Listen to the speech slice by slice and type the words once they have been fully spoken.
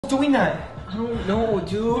doing that? I don't know,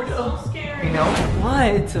 dude. So scary. Heynelm?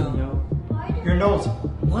 What? Your nose.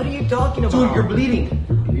 What are you talking about? Dude, you're bleeding.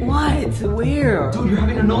 What? Where? Dude, you're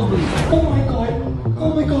having a nosebleed. Oh my god.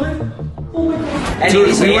 Oh my god. Oh my god.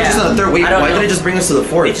 Anyways, Dude, we were just on the third. Wait, why know. did it just bring us to the It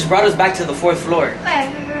fourth? just brought us back to the 4th floor.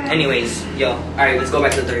 Anyways, yo, alright, let's go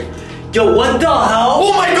back to the 3rd. Yo, what the hell?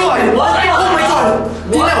 Oh my god! What the Oh my god!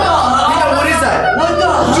 What the hell? Dina, what is that? What the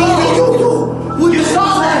hell? Yo! You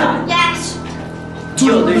saw that? Yes.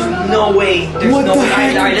 Yo, there's no way. There's What no the way.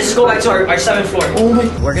 heck? Alright, let's go back to our 7th floor. Oh my...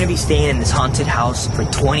 We're gonna be staying in this haunted house for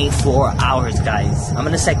 24 hours, guys. I'm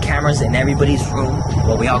gonna set cameras in everybody's room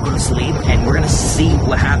while we all go to sleep, and we're gonna see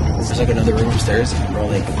what happens. There's like another room upstairs, and bro,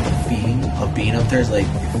 like the feeling of being up there is like,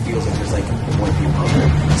 it feels like there's like more people up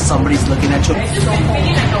there. Somebody's looking at you. It's just been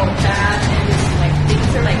feeling like all bad and just like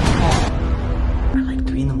things are like off. At like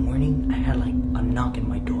 3 in the morning, I had like a knock in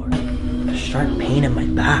my door. A sharp pain in my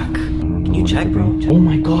back. Can you check, bro? Oh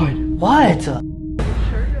my god. What? Sure,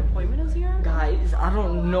 your appointment is here? Guys, I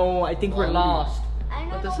don't know. I think we're lost.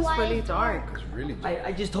 But this is really dark. It's really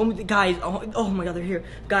I just told me the guys. Oh my god, they're here.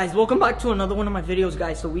 Guys, welcome back to another one of my videos,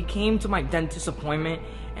 guys. So we came to my dentist appointment,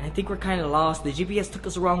 and I think we're kind of lost. The GPS took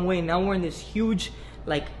us the wrong way. Now we're in this huge,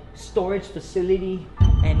 like, storage facility,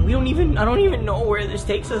 and I don't even know where this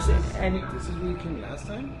takes us. And This is where you came last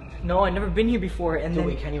time? no, I've never been here before. And Dude, then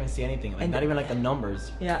we can't even see anything. Like, and- not even like the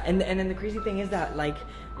numbers. yeah, and then the crazy thing is that like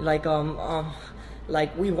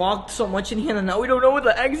we walked so much in here, and now we don't know where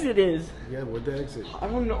the exit is. Yeah, where'd the exit? I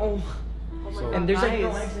don't know. And there's like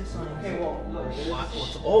no exit sign. Okay, well, look.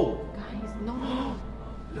 What's... Oh! Guys, no.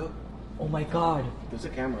 Look, Oh my god, there's a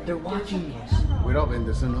camera. they're watching us. Wait up, and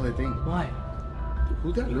there's another thing. What?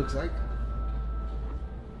 Who that looks like?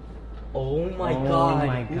 Oh my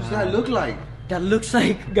god. Who's that look like? That looks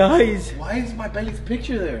like, guys. Why is my belly's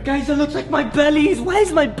picture there? Guys, that looks like my belly's. Why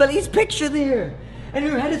is my belly's picture there? And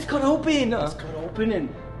her head is cut open. It's cut open and...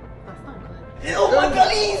 That's not good. Oh my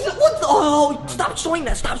bellies! What the? Oh, stop showing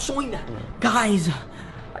that. Stop showing that. Guys,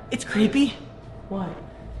 it's creepy. What?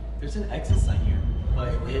 There's an exit sign here, but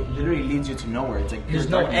it literally leads you to nowhere. It's like There's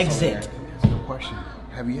pure no darkness over exit. there. There's no question.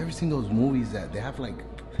 Have you ever seen those movies that they have like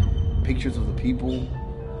pictures of the people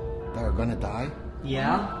that are gonna die?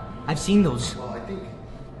 Yeah? I've seen those. Well, I think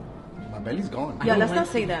my belly's gone. Yeah, let's not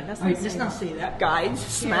say that. Let's Alright, not let's say not that. say that, guys.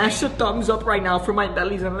 Smash a thumbs up right now for my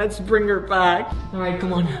bellies and let's bring her back. Alright,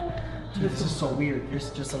 come on. Dude, this is so weird.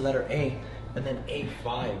 There's just a letter A and then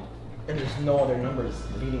A5, and there's no other numbers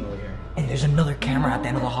leading over here. And there's another camera at the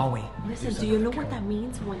end of the hallway. Listen, do you know what that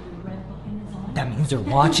means when the red button is on? That means they're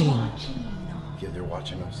watching. Yeah, they're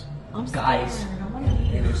watching us. I'm Guys. scared. I want to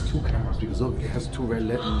And leave. there's 2 cameras because look, it has 2 red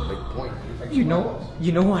letters like point. Like You know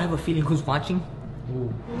who I have a feeling who's watching?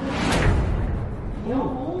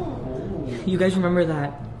 You guys remember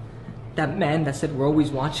that man that said we're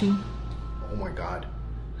always watching? Oh my god.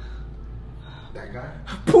 That guy?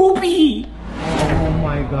 Poopy! Oh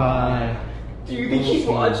my god. Do you think he's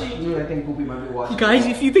watching? Dude, I think Poopy might be watching. Guys,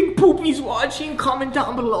 if you think Poopy's watching, comment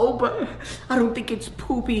down below, but I don't think it's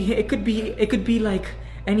Poopy. It could be like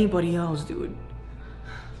anybody else, dude.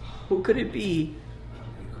 Who could it be?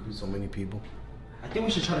 It could be so many people. I think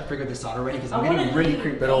we should try to figure this out already because I'm getting really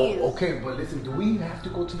creeped But out. okay, but listen, do we have to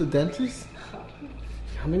go to the dentist?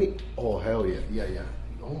 How many? Oh hell yeah, yeah.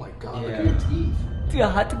 Oh my god, look at your teeth. Dude,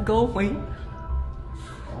 I had to go, wait.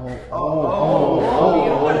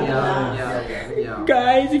 Yeah.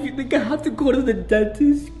 Guys, if you think I have to go to the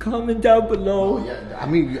dentist, comment down below. Oh yeah, I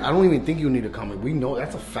mean, I don't even think you need to comment. We know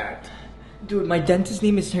that's a fact. Dude, my dentist's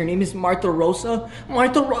name is Martha Rosa.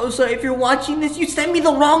 Martha Rosa, if you're watching this, you sent me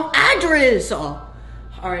the wrong address.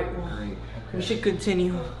 Alright, well, we should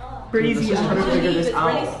continue. Crazy. Let's try to figure this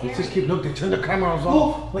out. Let's just keep looking. Turn the cameras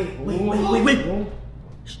off. Wait.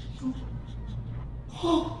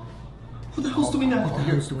 Who the hell's doing that?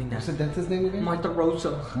 Who's doing What's that? the dentist's name again? Martha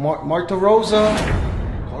Rosa. Martha Rosa.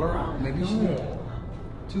 Call her out. Maybe she.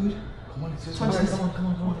 Dude, Come on, it's just come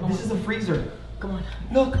on. This is a freezer. Come on.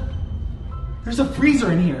 Look. There's a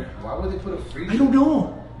freezer in here. Why would they put a freezer? I don't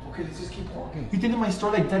know. Okay, let's just keep walking. You think it might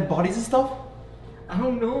store like dead bodies and stuff? I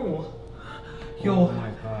don't know. Yo. Oh my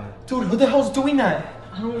god. Dude, who the hell's doing that?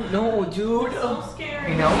 I don't know, dude. So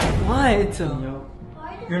scary. Heynelm?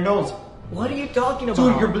 What? Your nose. What are you talking about?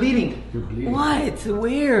 Dude, you're bleeding. You're bleeding. What?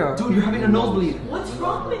 Where? Dude, you're having a nosebleed. What's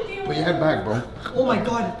wrong with you? Put your head back, bro. Oh my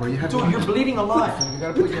god. Bro, you have Dude, to- you're bleeding a lot. You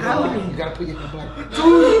gotta put your head back. You gotta put your head back.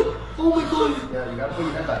 Dude. Oh my god. Yeah, you gotta put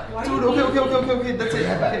your head back. Dude, okay. That's Put your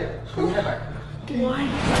head it. back. Okay. Put your head back. What?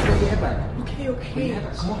 Put your head back. Okay.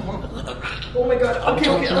 Come on. Oh my god. Okay.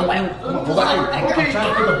 Come on, go back in. I'm trying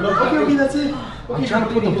to put the blood back in. Okay, that's it. I'm trying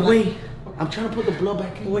to put the blood. Wait. I'm trying to put the blood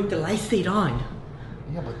back in. Wait, the light stayed on.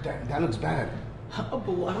 Yeah, but that looks bad. But I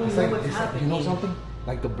don't It's know like, what's it's like, happening. you know something?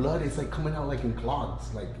 Like the blood is like coming out like in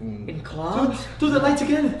clogs, like In clouds? Do the lights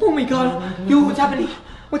again. Oh my god. Yo, what's happening?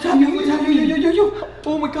 What's happening? What's happening? Yo.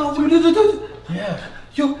 Oh my god. Dude. Yeah.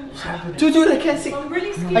 Yo. Dude, I can't see. I'm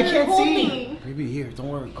really scared. I can't Hold see. me. Baby, here, don't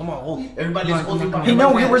worry. Come on, hold. Everybody's holding my Hey,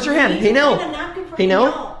 no, where's your hand? Hey, Get a no. napkin for Hey, me no.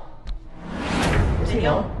 now. Hey,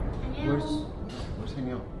 no. Where's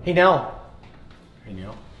Heynelm? Hey, now.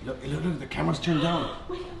 Heynelm? Look, the camera's turned down.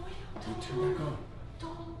 Wait. Dude, turn back on.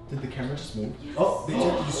 Did the camera just move? Oh,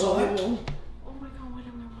 You saw that? Oh my god, what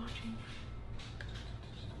am I watching?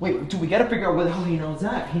 wait, dude, we gotta figure out where the hell he knows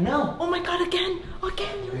that. Hey, now. Oh my god, again.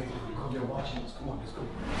 Hey, they're watching us. Come on, let's go.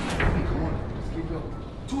 Hey, come on, let's keep going.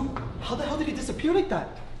 Dude, how the hell did he disappear like that?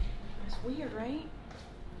 It's weird, right?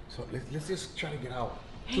 So let's just try to get out.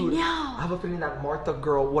 Dude, I have a feeling that Martha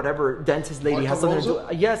girl, whatever, dentist lady, Martha has something Rosa?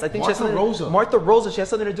 to do. Yes, I think she has Martha something. Rosa. Martha Rosa, she has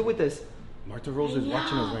something to do with this. Martha Rosa is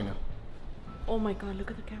watching us right now. Oh my god, look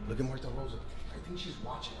at the camera. Look at Martha Rosa. I think she's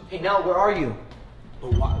watching us. Hey, now, where are you?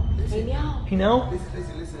 But why? Listen. Meow. Hey, now.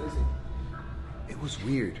 Listen. It was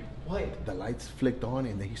weird. What? The lights flicked on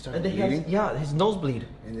and then he started And then he has, bleeding. yeah, his nosebleed.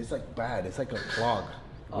 And it's like bad. It's like a clog.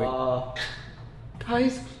 Wait.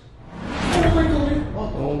 Guys.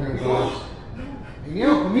 Oh my god.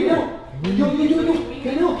 Heynelm, come here.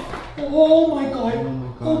 Yo. Oh my god.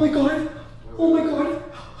 Oh my god. Oh my god.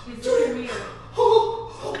 He's very weird.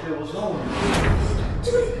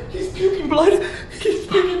 Dude, he's puking blood. He's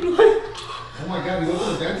puking blood. Oh my god, you go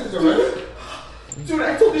to the dentist already? Dude,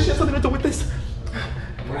 I told you she has something to do with this.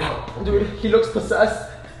 Dude, he looks possessed.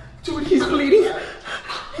 Dude, he's bleeding.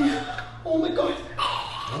 Oh my god.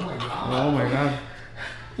 Oh my god.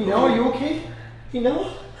 You know, are you okay? You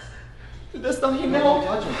know? Dude, that's not him Don't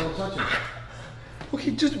now. touch him.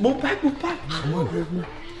 Okay, just move back. Come on. You know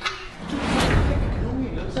who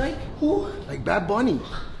he looks like? Who? Like Bad Bunny.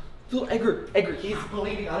 Little Edgar, he's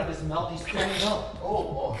bleeding out of his mouth. He's throwing up.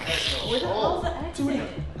 Oh. Where the hell's the exit?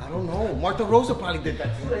 I don't know. Martha Rosa probably did that.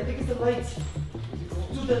 Dude, I think it's the lights.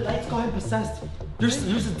 Dude, the lights got him possessed. There's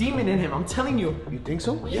a demon in him, I'm telling you. You think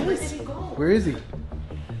so? Where did he go? Where is he?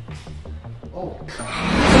 Oh.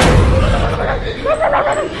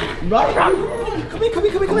 Come in.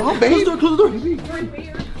 Come on, babe. Close the door.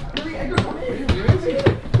 Weird.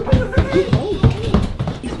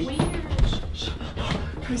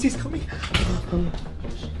 Guys, he's coming.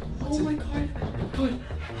 Oh my god.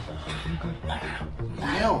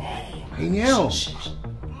 Heynelm.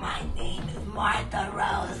 My name is Martha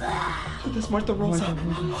Rosa. That's Martha Rosa.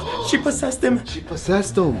 She possessed him. She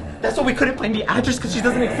possessed him. That's why we couldn't find the address because she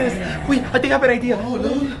doesn't exist. Wait, I think I have an idea. Oh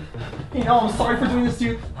no. Hey, no, I'm sorry for doing this to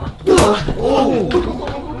you. Oh.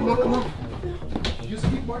 Come on. You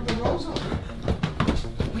speak Martha Rosa.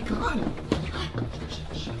 Oh my god.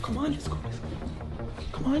 Come on, let's go.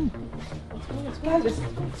 Come on. Guys, let's go.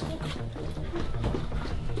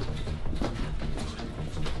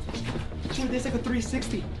 Dude, there's like a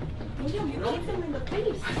 360. William, you kicked him in the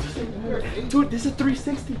face. Dude, this is a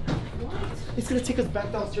 360. What? It's gonna take us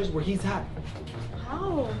back downstairs where he's at.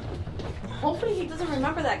 How? Hopefully he doesn't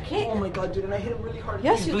remember that kick. Oh my god, dude, and I hit him really hard.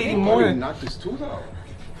 Yes, he's you bleeding did. more. You knocked his tooth out.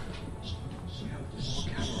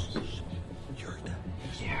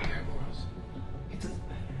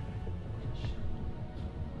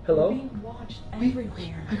 Hello? Being watched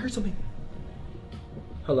everywhere. I heard something.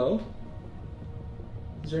 Hello?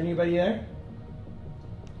 Is there anybody there?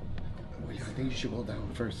 I think you should go down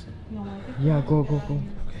first. No, I think Yeah, go.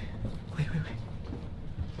 Wait.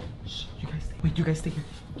 Shh, you guys stay. Wait, you guys stay here.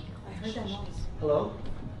 I heard that noise. Hello?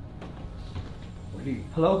 Where do you?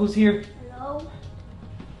 Hello, who's here? Hello?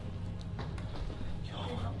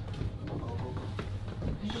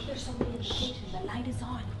 I think there's somebody in the kitchen. The light is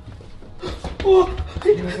on. Oh,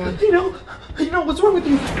 you know, what's wrong with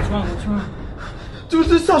you? What's wrong?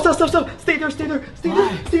 Dude, stop. Stay there.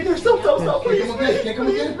 Stop, please. Come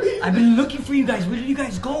again. I've been looking for you guys. Where did you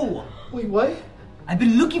guys go? Wait, what? I've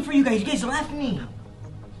been looking for you guys. You guys left me.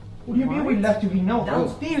 What do you mean we left you? We know.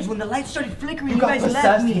 Downstairs when the lights started flickering, You you got guys left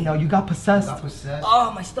possessed, me. you know. You got possessed. Possessed.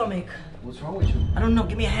 Oh, my stomach. What's wrong with you? I don't know.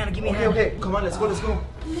 Give me a hand. Okay, come on, let's go.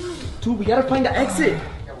 Dude, we gotta find the exit.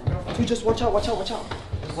 Dude, just watch out.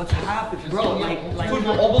 What's happening, bro? Dude,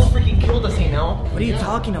 you almost freaking killed us, Heynelm. What are you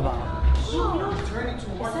talking about? It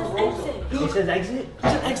says exit. It says exit.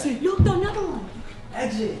 There's an exit. Look, the another one.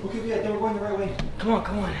 Exit. Okay, yeah, then we're going the right way. Come on.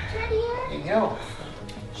 Heynelm.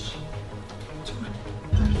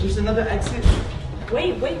 There's another exit.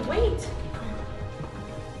 Wait. I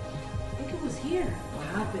think it was here. What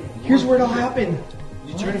happened? Here's where it all happened.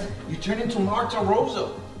 You turn into Martha Rosa.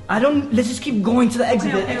 I don't. Let's just keep going to the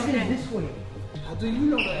exit. Okay, The exit okay. is this way. How do you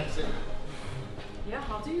know the exit? Yeah,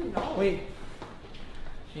 how do you know? Wait.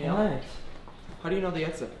 What? How do you know the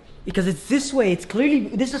exit? Because it's this way. It's clearly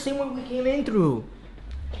this is the same way we came in through.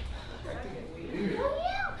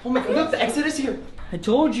 Oh my god, look, the exit is here. I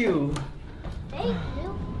told you. Thank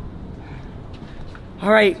you.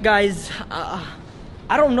 All right, guys.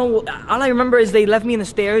 I don't know. All I remember is they left me in the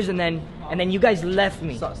stairs, and then you guys left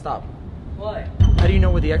me. Stop. What? How do you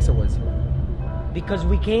know where the exit was? Because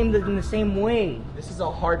we came in the same way. This is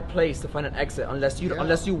a hard place to find an exit unless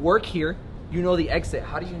you work here. You know the exit.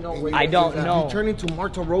 How do you know where? I don't know. You turn into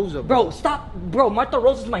Marta Rosa, Bro, stop. Bro, Martha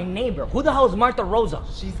Rosa's my neighbor. Who the hell is Martha Rosa?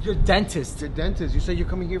 She's your dentist. Your dentist. You said you're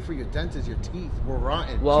coming here for your dentist. Your teeth were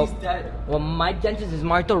rotten. Well, She's dead. Well, my dentist is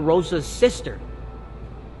Martha Rosa's sister.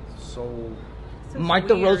 So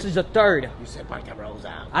Martha Rosa's the third. you said Marta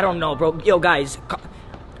Rosa. I don't know, bro. Yo, guys,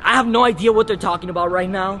 I have no idea what they're talking about right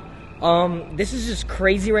now. This is just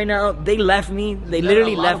crazy right now. They left me. They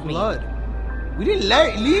literally left me. Blood. We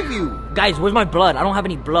didn't leave you. Guys, where's my blood? I don't have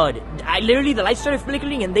any blood. I literally, the lights started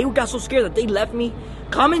flickering and they got so scared that they left me.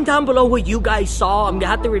 Comment down below what you guys saw. I'm gonna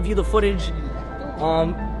have to review the footage.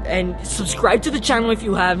 And subscribe to the channel if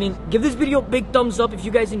you haven't. Give this video a big thumbs up if you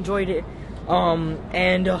guys enjoyed it. I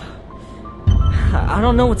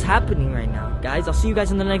don't know what's happening right now, guys. I'll see you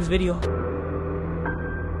guys in the next video.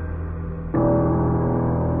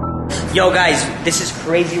 Yo, guys, this is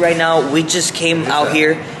crazy right now. We just came out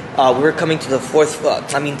here. We're coming to the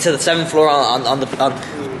to the 7th floor on the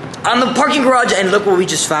parking garage, and look what we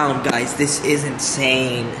just found, guys. This is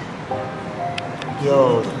insane.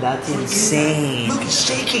 Yo, that's insane. Look, it's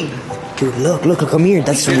shaking. Dude, look, come here.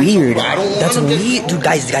 That's weird. I don't That's wanna get weird. Dude,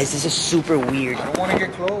 close. guys, this is super weird. I don't want to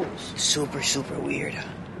get close. Super weird. Yo,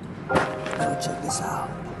 check this out.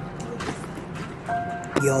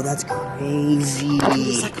 Yo, that's crazy.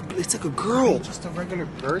 It's like a girl. Just a regular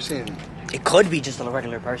person. It could be just a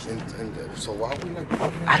regular person. And so why would we like?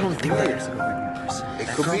 I don't think that is a regular person. It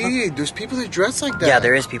could be. There's people that dress like that. Yeah,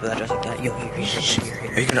 there is people that dress like that. Yo, here.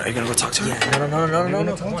 Are you gonna go talk to her? Yeah,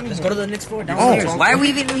 no. Come on, let's go to the next floor downstairs. Why are we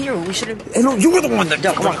even here? We should have. Hey, no, you were the one that.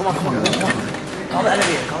 Yo, come on. Call the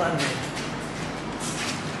elevator.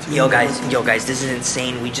 Yo, guys, this is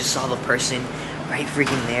insane. We just saw the person right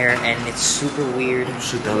freaking there, and it's super weird.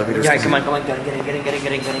 Shoot, the elevator's Yeah, come on, get in.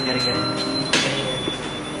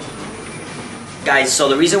 Guys, so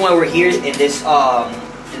the reason why we're here in this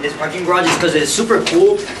parking garage is because it's super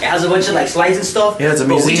cool. It has a bunch of like slides and stuff. Yeah, it's a But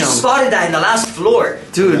we museum. just spotted that in the last floor.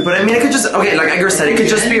 Dude, but I mean, it could just like Edgar said, it could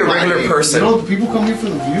just be a regular person. You know, people come here for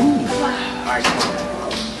the view. Alright, come on.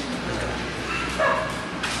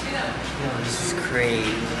 Yo, this is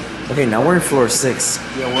crazy. Okay, now we're in floor 6.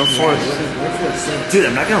 Yeah, we're for Dude,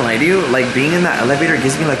 I'm not gonna lie to you. Like being in that elevator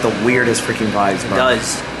gives me like the weirdest freaking vibes, It bro.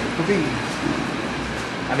 does.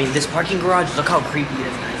 I mean, this parking garage, look how creepy it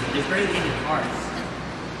is, guys. There's barely any cars.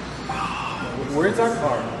 Where's our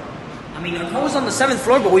car? I mean, our car was on the 7th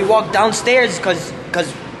floor, but we walked downstairs because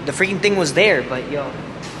the freaking thing was there. But yo,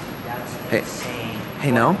 that's insane.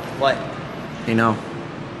 Hey, no. What? Hey, no.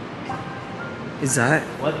 Is that?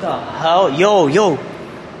 What the hell? Yo. No.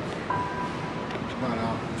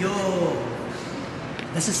 Yo.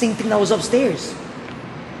 That's the same thing that was upstairs.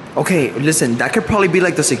 Okay, listen. That could probably be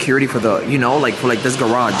like the security for the, for like this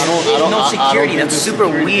garage. There's no security. That's super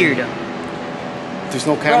weird. There's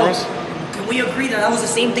no cameras. Bro, can we agree that was the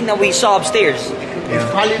same thing that we saw upstairs?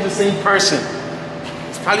 It's probably the same person.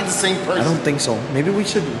 It's probably the same person. I don't think so. Maybe we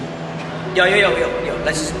should. Yo.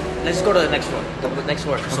 Let's go to the next floor. The next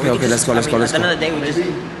floor. So Okay, let's go. At the end of the day, we just.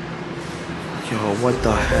 Yo, what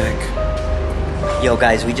the heck? Yo,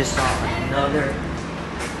 guys, we just saw another.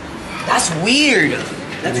 That's weird.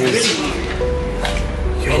 That's really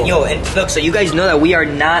weird. And look, so you guys know that we are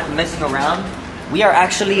not messing around. We are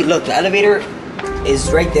actually, look, the elevator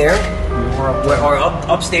is right there. Or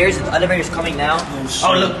upstairs, and the elevator's coming now.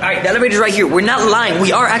 Oh, look, all right, the elevator's right here. We're not lying.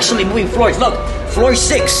 We are actually moving floors. Look, floor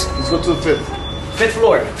 6. Let's go to the 5th. 5th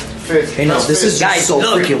floor. 5th. Hey, no, this is Guys, so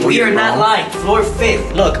look, freaking weird. we are not bro. lying. Floor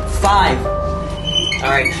 5th. Look, 5. All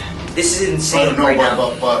right, this is insane right now.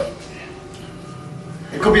 But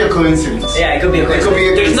it could be a coincidence. Yeah, it could be a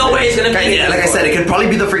coincidence. There's no way it's gonna be. Like I said, it could probably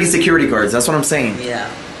be the freaking security guards. That's what I'm saying. Yeah.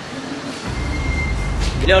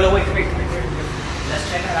 No, wait, come here. Let's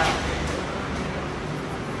check it out.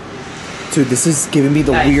 Dude, this is giving me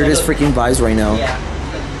the Guys, weirdest so look- freaking vibes right now. Yeah.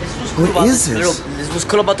 This was cool What about is this? This was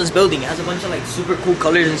cool about this building. It has a bunch of like super cool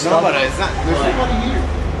colors and stuff. No, but it's not. There's nobody here.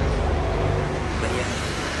 But yeah.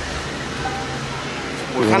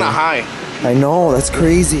 We're kind of high. I know, that's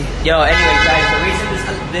crazy. Yo, anyway, guys, the reason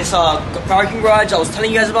this parking garage I was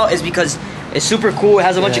telling you guys about is because it's super cool. It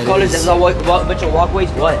has a bunch of colors. There's a bunch of walkways.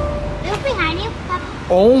 What? Look behind you. Papa.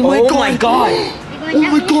 Oh Oh my god! We're Oh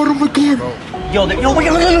my god, oh my god. Yo, wait,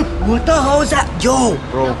 look. What the hell is that? Yo.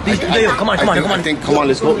 Bro. Yo, come on. Come on,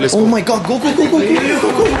 let's go. Oh my god, go.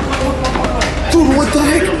 Dude, what the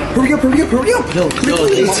heck? Hurry up. Yo,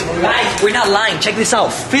 guys, we're not lying. Check this out.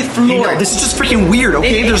 5th floor. This is just freaking weird,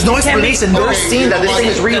 okay? There's no explanation, no scene that this thing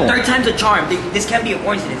is real. The 3rd time's a charm. This can't be a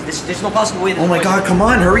coincidence. There's no possible way. Oh my god, come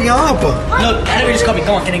on, hurry up. Look, elevator's coming.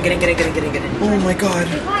 Come on, get in. Oh my god.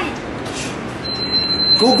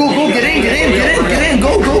 Go, get in,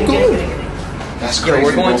 go. That's crazy. Yo,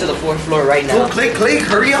 we're going to the 4th floor right now. Go, click,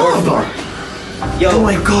 hurry up. Yo, oh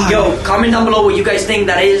my god. Yo, comment down below what you guys think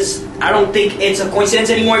that is. I don't think it's a coincidence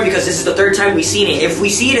anymore because this is the 3rd time we've seen it. If we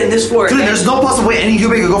see it in this floor, dude, there's no possible way any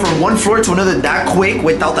human could go from one floor to another that quick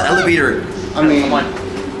without the elevator. I mean, come on.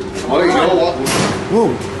 Oh, you know what? Whoa.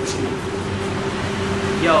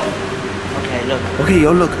 Yo. Okay, look. Okay,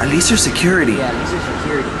 yo, look. At least there's security. Yeah, at least there's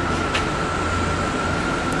security.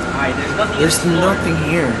 Alright, There's nothing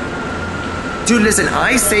here. Dude, listen,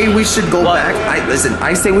 I say we should go back.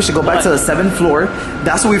 I say we should go back to the 7th floor.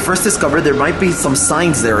 That's what we first discovered. There might be some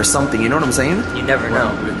signs there or something. You know what I'm saying? You never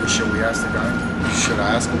know. Should we ask the guy? Should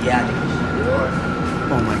I ask him? Yeah, I think we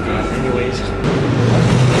should. Oh my god.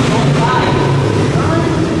 Anyways.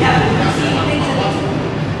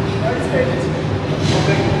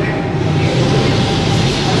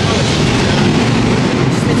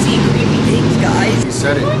 He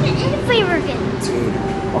said it.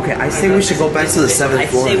 Okay, I say we should go back to the 7th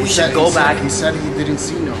floor. I say we should go back. He said he didn't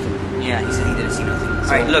see nothing. Yeah, he said he didn't see nothing.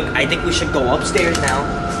 Alright, look, I think we should go upstairs now.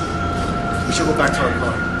 We should go back to our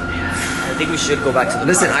car. I think we should go back to the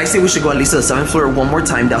Listen, I say we should go at least to the 7th floor one more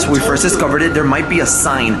time. That's where we first discovered it. There might be a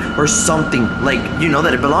sign or something, like, you know,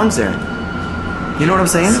 that it belongs there. You know what I'm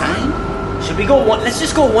saying? Should we go one? Let's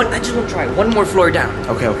just go one. I just want to try one more floor down.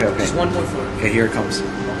 Okay. Just one more floor. Okay, here it comes.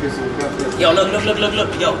 Yo, look.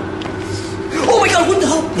 Yo. Oh my god, what the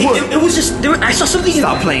hell? It was just, I saw something.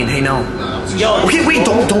 Stop playing, hey now. Yo. Okay, wait,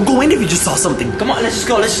 don't go in if you just saw something. Come on, let's just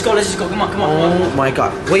go. Come on. Oh my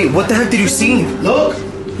god. Wait, what the heck did you see? Look.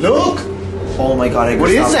 Oh my god, What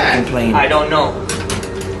is that? Playing. I don't know.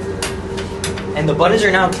 And the buttons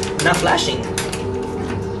are now not flashing.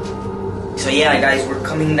 So yeah, guys, we're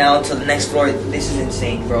coming now to the next floor. This is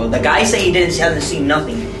insane, bro. The guy said he hasn't seen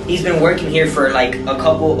nothing. He's been working here for like a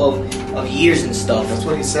couple of years and stuff. That's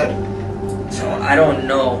what he said. So I don't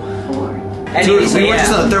know. Dude, we went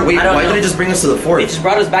to the 3rd. Wait, why did it just bring us to the 4th? It just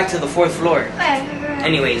brought us back to the 4th floor.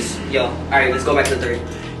 Anyways, yo, alright, let's go back to the 3rd.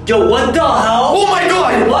 Yo, what the hell? Oh my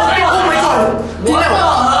god! What the hell? Oh my god! Dino,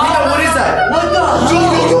 what is that? What the hell?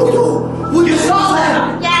 Yo! What You saw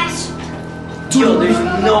that? Yes. Yo, there's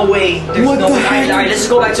no way. What the heck? Alright, let's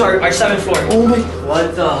go back to our 7th floor. Oh my...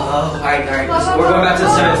 What the hell? Alright, we're going back to the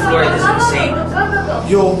 7th floor. This is insane.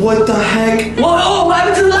 Yo, what the heck? Whoa, what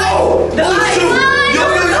happened to the light? The light! Yo!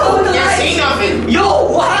 The Can't light! see nothing.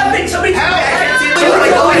 Yo, what happened? Somebody... Help! I can't see Oh my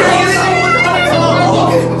god!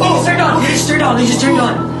 They just turned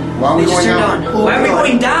on. Why are we They just going turned down? on. Why are we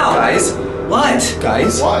going down? Guys? What?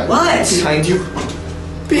 Guys? What? What? Behind you.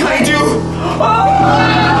 Behind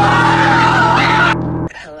you!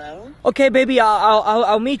 Hello? Okay, baby,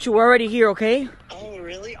 I'll meet you. We're already here, okay? Oh,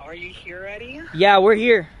 really? Are you here already? Yeah, we're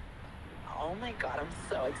here. Oh my god, I'm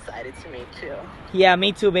so excited to meet you. Yeah,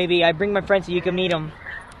 me too, baby. I bring my friends so you can meet them.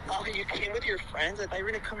 Oh, you came with your friends? I thought you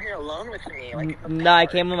were gonna come here alone with me. Like, No, I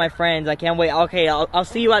came with my friends. I can't wait. Okay, I'll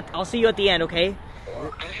see you at the end, okay?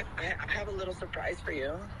 I have a little surprise for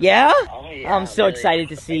you. Yeah? Oh, yeah. I'm so really excited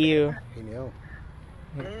to see you. Heynelm.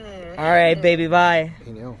 All right, baby, bye.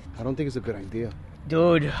 Heynelm. I don't think it's a good idea.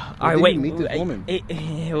 Dude, all right, did wait. you meet this woman?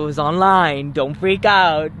 It was online. Don't freak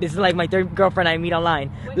out. This is like my 3rd girlfriend I meet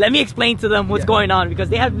online. Let me explain to them what's going on because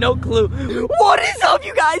they have no clue. What is up,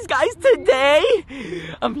 you guys? Today,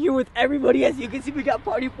 I'm here with everybody. As you can see, we got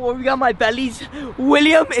party 4. We got my bellies.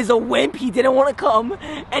 William is a wimp. He didn't want to come.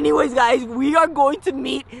 Anyways, guys, we are going to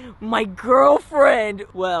meet my girlfriend.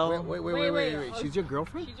 Well, Wait. She's your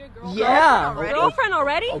girlfriend? yeah. Girlfriend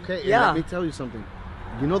already? Okay, Yeah. let me tell you something.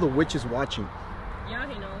 You know the witch is watching. Yeah,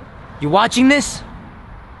 he knows. You watching this?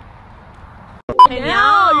 Hey,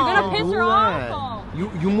 now you're gonna Don't piss do her that. off.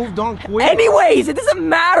 You moved on quick. Anyways, it doesn't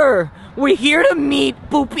matter. We're here to meet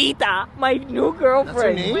Pupita, my new girlfriend. That's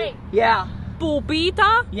her name? Wait, Yeah.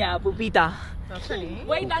 Pupita? Yeah, Pupita. That's her name.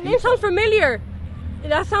 Wait, that name sounds familiar.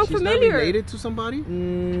 That sounds She's familiar. not related to somebody?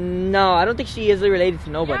 No, I don't think she is related to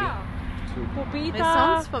nobody. Yeah. Pupita. It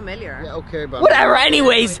sounds familiar. Yeah, okay, but... Whatever,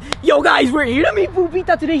 anyways. Yo, guys, we're here to meet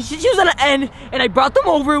Pupita today. She was on the end, and I brought them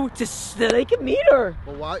over so they can meet her.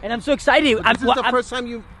 But why? And I'm so excited. But this is the first time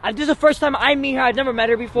you... This is the first time I meet her. I've never met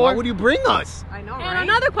her before. Why would you bring us? I know, And right?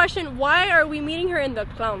 another question, why are we meeting her in the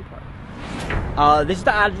clown park? This is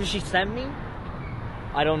the address she sent me.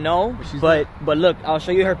 I don't know, She's but look, I'll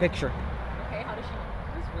show you her picture. Okay, how does she?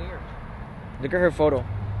 That's weird. Look at her photo.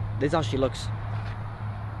 This is how she looks.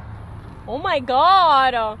 Oh my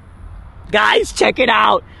god. Guys, check it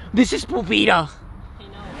out. This is Pupita. Hey,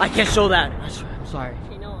 no. I can't show that. I'm sorry.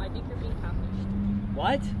 Hey, no. I think you're being catfished.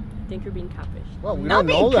 What? I think you're being catfished. Well, we Not don't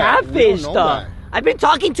know being that. We don't catfished. know that. I've been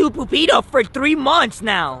talking to Pupita for 3 months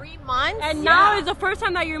now. 3 months? And now is the first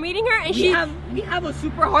time that you're meeting her, and We have a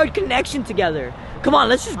super hard connection together. Come on,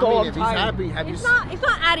 let's just go. I mean, I'm if he's tired. happy, have you? It's not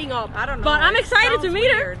adding up. I don't know. But I'm excited to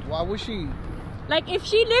meet her. Why would she? Like, if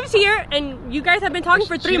she lives here and you guys have been talking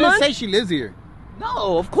for 3 She months. didn't say she lives here.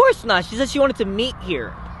 No, of course not. She said she wanted to meet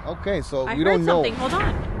here. Okay, so I we heard don't know. something. Hold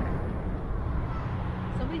on.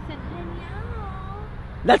 Somebody said Heynelm.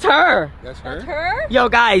 That's her. That's her. That's her? Yo,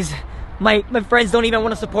 guys, my friends don't even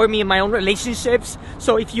want to support me in my own relationships.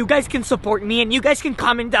 So if you guys can support me and you guys can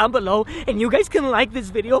comment down below and you guys can like this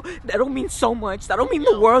video, that'll mean so much. That'll mean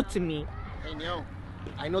the world to me. Hey, Neil,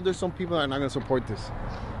 I know there's some people that are not gonna support this.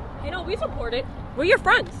 Hey, no, we support it. We're your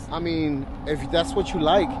friends. I mean, if that's what you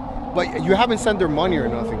like, but you haven't sent her money or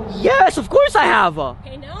nothing. Yes, of course I have her.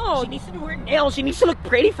 Hey, no. She needs to do her nails. She needs to look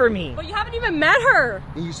pretty for me. But you haven't even met her.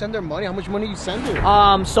 And you send her money. How much money you send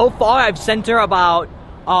her? So far I've sent her about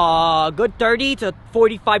good $30,000 to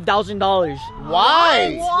 $45,000.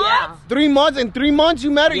 Why? What? Yeah. 3 months. In 3 months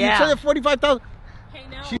you met her. Yeah. You sent her 45,000. Hey,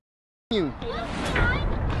 no. She you.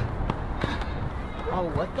 Oh,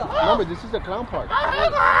 what the? Remember, this is the clown park.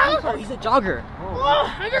 Oh, he's a jogger.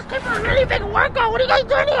 I just came for a really big workout. What are you guys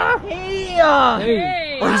doing here? Hey.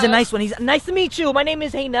 Hey. Oh, he's a nice one. He's nice to meet you. My name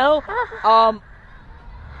is Heynelm.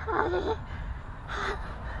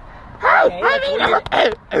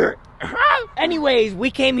 Okay, anyways, we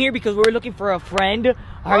came here because we were looking for a friend.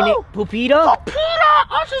 Her name Pupita. Peter!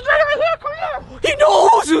 Oh, she's right over here. Come here. He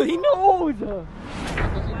knows. He knows.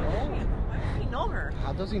 We know her.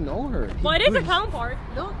 How does he know her? Well, it is a clown park.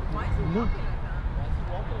 Look, why is he walking like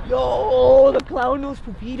that? Yo, the clown knows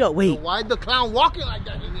Pupita. Wait. Why the clown walking like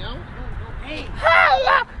that, you know? Hey,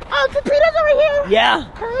 Pupita's over here. Yeah.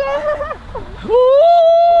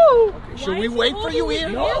 Okay, should we is he wait for you holding here?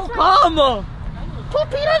 his No, hands come.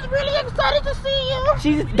 Pupita's really excited to see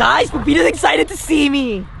you. Guys, Pupita's excited to see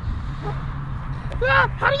me. Yeah,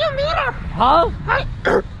 how do you meet her? Huh?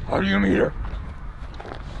 How do you meet her?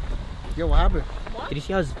 Yo, what happened? Did you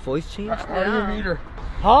see how his voice changed? How do you meet her?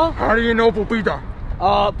 Huh? How do you know Pupita?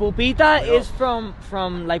 Pupita is from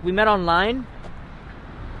like we met online.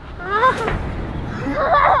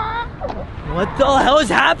 What the hell is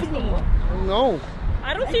happening? I don't know.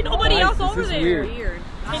 I don't see nobody else This over is there. weird.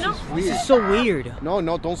 Hey, no. This is so weird. No,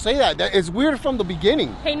 don't say that. It's weird from the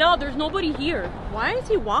beginning. Hey, no, there's nobody here. Why is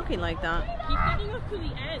he walking like that? He's taking us to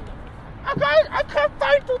the end. Guys, I can't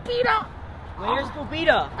find Pupita. Where's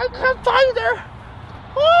Pupita? I can't find her.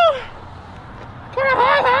 Oh. Can I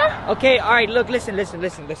hide her? Okay, all right. Look, listen.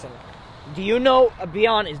 Do you know? Be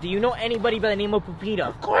honest. Do you know anybody by the name of Pupita?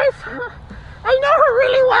 Of course. I know her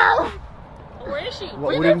really well. Where is she?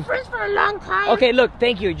 We've been friends for a long time. Okay, look.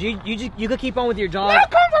 Thank you. You could keep on with your jog. Here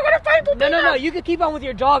comes, we're gonna find Pupita. No. You could keep on with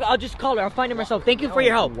your jog. I'll just call her. I'll find her myself. Thank you for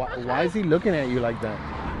your help. Why is he looking at you like that?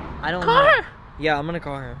 I don't Call know. her. Yeah, I'm gonna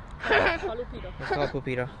call her. Call Lupita. Let's call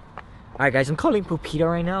Pupita. All right, guys. I'm calling Pupita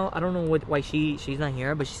right now. I don't know why she's not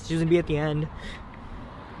here, but she's gonna be at the end.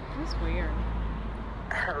 That's weird.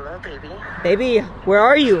 Hello, baby. Baby, where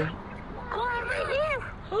are you? Oh, I'm right here.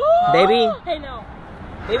 Baby, Hey, no.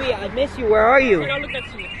 baby, I miss you. Where are you? Hey, no, look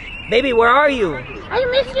next to you. Baby, where are you? I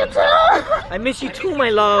miss you too. I miss you too, my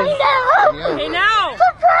love. Hey, now.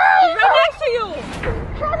 Surprise. He's right next to you.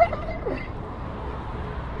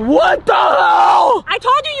 What the hell? I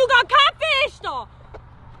told you got catfished.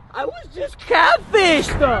 I was just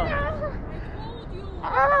catfished.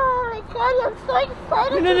 Oh my god, I'm so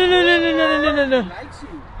excited. No. Likes you.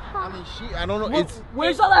 I mean, I don't know. It's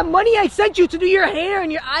Where's all that money I sent you to do your hair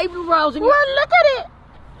and your eyebrows and your... Well, look at it.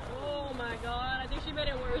 Oh my god, I think she made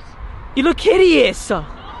it worse. You look hideous.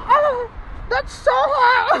 Oh, that's so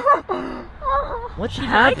hot. What's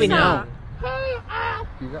happening? that. Hey,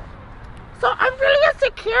 you got. so I'm really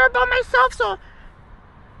insecure about myself, so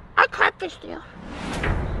I catfished you.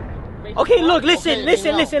 Okay, look, listen. Wait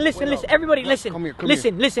up. Everybody, listen. Come here.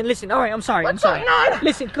 Listen. All right, I'm sorry. What's going on?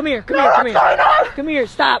 Listen, come here. What's going on? Come here,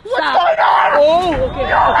 stop. What's going on? Oh,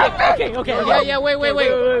 okay. Yeah,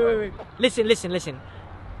 wait. Listen.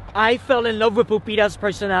 I fell in love with Pupita's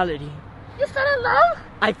personality. You fell in love?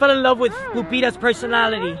 I fell in love with Pupita's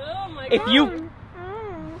personality. Oh my If god. you...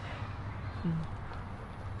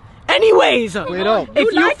 Anyways, Wait up.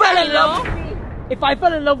 if you fell in love... if I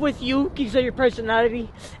fell in love with you because of your personality,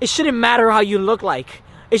 it shouldn't matter how you look like.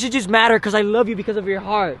 It should just matter because I love you because of your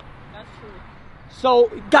heart. That's true.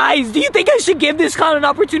 So, guys, do you think I should give this clown an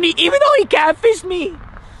opportunity, even though he catfished me?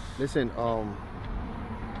 Listen,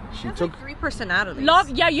 she That's took like 3 personalities.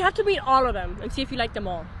 Yeah, you have to meet all of them and see if you like them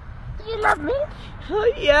all. Do you love me?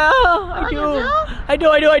 Yeah, I do. I do.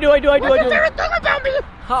 What's your favorite thing about me?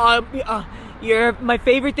 My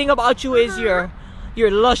favorite thing about you is your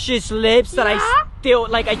luscious lips that I still,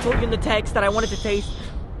 like I told you in the text, that I wanted to taste.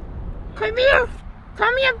 Come here.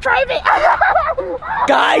 Come here, try it.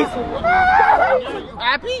 Guys!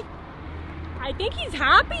 Happy? I think he's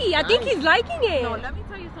happy. I think he's liking it. No, let me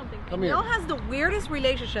tell you something. Come here. Heynelm has the weirdest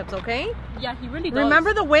relationships, okay? Yeah, he really does.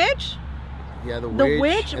 Remember the witch? Yeah, the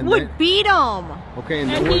witch and would then- beat him. Okay, And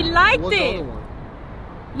then he liked what's the it. other one?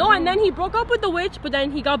 No, and then he broke up with the witch, but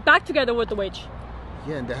then he got back together with the witch.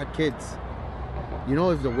 Yeah, and they had kids. You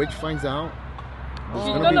know, if the witch finds out, there's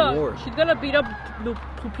She's gonna be war. beat up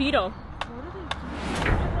Pupito.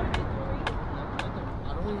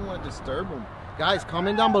 I don't even want to disturb him. Guys,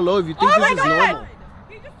 comment down below if you think this is normal.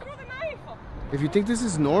 He just threw the knife. If you think this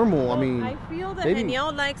is normal, I mean, I feel that maybe.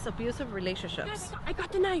 Heynelm likes abusive relationships. Guys, I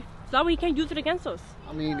got the knife. So that way he can't use it against us.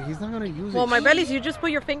 I mean, he's not gonna use Well, it. my bellies, you just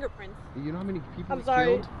put your fingerprints. You know how many people I'm he's sorry.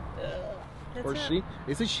 killed? That's Or it. she?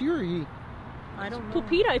 Is it she or he? I don't know.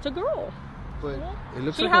 Pupita, it's a girl. But it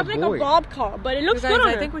looks She like has a like boy. a bob cut, but it You looks guys, good on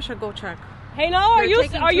I her. think we should go check. Hey, no, are You're you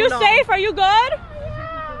taking are too you long. safe? Are you good?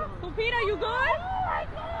 Pupita, you good?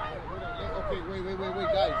 Okay, wait,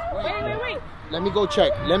 guys. Wait. Let me go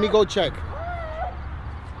check.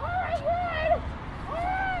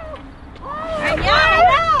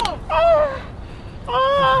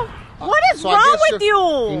 What is So I wrong guess with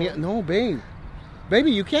you're- you? No, babe.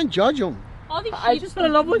 Baby, you can't judge him. All these I just fell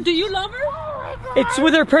in love with. Do you love her? It's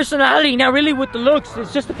with her personality, not really with the looks.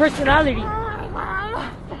 It's just the personality.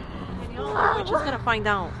 We're just gonna find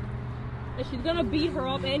out. And she's gonna beat her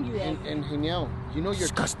up and you up. And Heynelm, you know your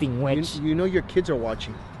Disgusting witch. you know your kids are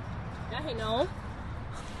watching. Yeah, hey, no.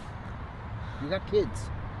 You got kids,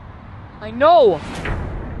 I know.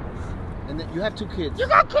 and then you have 2 kids. You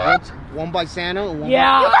got kids? One by Santa and one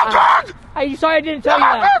Yeah. You got kids? I'm sorry I didn't tell You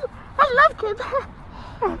you got that. kids? I love kids.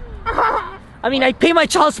 I mean, I pay my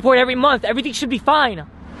child support every month. Everything should be fine. by.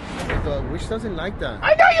 The witch doesn't like that.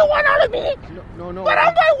 I know you want all of me, No. but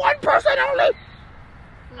I'm by one person only.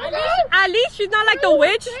 At least she's not like the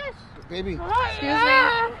witch. Baby, Excuse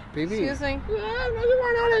me. baby, Excuse me. babe. Yeah, I know you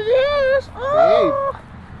want all of this. Oh,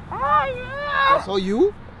 yeah. That's all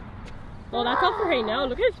you. Well, that's all for hey now.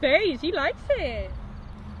 Look at his face. He likes it.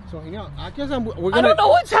 So Heynelm, I guess we're I gonna. don't know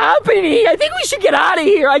what's happening. I think we should get out of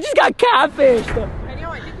here. I just got catfished. Heynelm,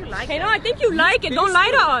 I think you like Hey, it. no, I think you like it. Don't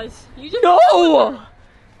lie to us. You just No.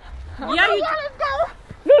 Yeah, you. Let's go.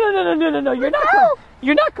 No. You're not.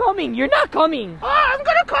 You're not coming. You're not coming. Oh, I'm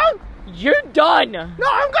gonna come. You're done. No,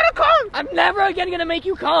 I'm gonna come. I'm never again gonna make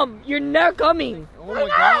you come. You're never coming. Oh my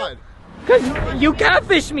God. Cause you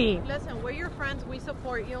catfished me. Listen, we're your friends. We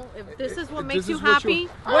support you. If this is what If makes this you is what happy, you-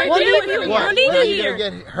 We're we'll leaving leave you. you We're here. leaving What, are you here.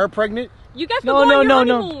 gonna get her pregnant? You guys can No, go no, on no, your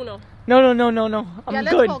no. honeymoon. No. I'm Yeah,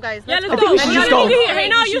 let's good. go, guys. Yeah, Let's let's go. I think we should just go. Hey,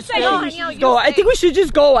 now you say No, no. Heynelm, you Go. I stay. think we should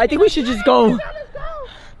just go. I think we should just go. Let's go.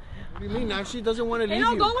 What do you mean? Now she doesn't want to Hey, leave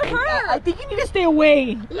no, you. go with her. I think you need to stay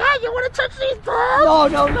away. Yeah, you want to touch these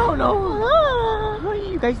balls? No.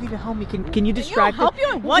 You guys need to help me. Can you distract her? help you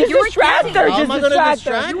in what? Just You were distract kissing. her. How Just am I gonna distract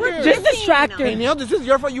distract her. her? Just distract her. Heynelm, this is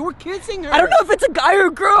your fault. You were kissing her. I don't know if it's a guy or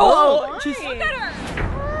a girl. Oh, Just, Look at her.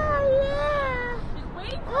 She's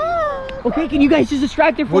waiting for you. okay, can you guys just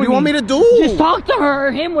distract her for me? What do you want me to do? Just talk to her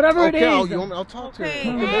or him, whatever it Okay, is. I'll talk to her. Okay.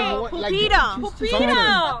 Baby, Hey, what- like, Pupita. just talk to her. Pupita,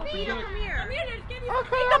 come come here. here. Let's give you some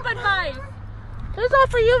pickup advice. This is all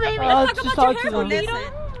for you, baby. Uh, Let's talk just about talk your to hair, them. Pupita.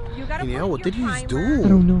 Listen, you gotta Heynelm, put what your did you just primer. I do?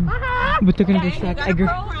 don't know. But they're gonna Okay, distract. You I gotta agree.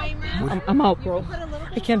 put primer. I'm out, bro. Put a little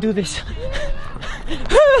I can't do this.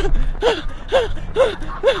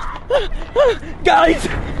 Guys,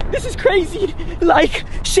 this is crazy. Like,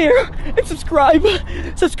 share, and subscribe.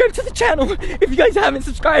 Subscribe to the channel if you guys haven't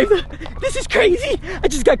subscribed. This is crazy. I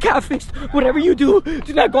just got catfished. Whatever you do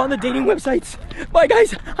not go on the dating websites. Bye,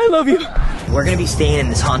 guys. I love you. We're gonna be staying in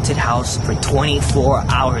this haunted house for 24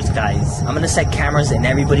 hours, guys. I'm gonna set cameras in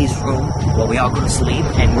everybody's room while we all go to sleep,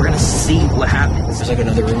 and we're gonna see what happens. There's like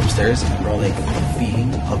another room upstairs, and bro, like the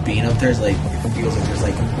feeling of being up there is like it feels like there's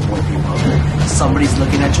like more people up there. Somebody's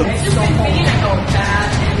looking at you. It's just been being like all bad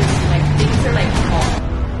and it's like things are like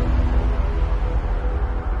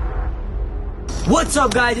What's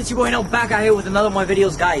up, guys? It's your boy Heynelm back out here with another one of my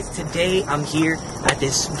videos. Guys, today I'm here at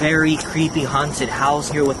this very creepy haunted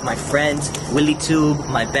house here with my friends Willie Tube,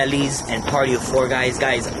 my bellies, and party of 4 guys.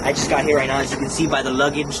 Guys, I just got here right now, as you can see by the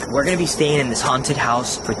luggage. We're gonna be staying in this haunted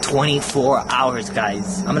house for 24 hours,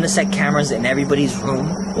 guys. I'm gonna set cameras in everybody's room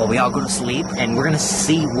while we all go to sleep, and we're gonna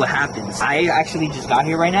see what happens. I actually just got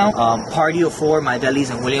here right now. Party of 4, my bellies,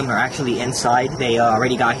 and William are actually inside. They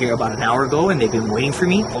already got here about an hour ago, and they've been waiting for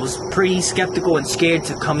me. I was pretty skeptical and scared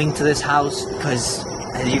to coming to this house because,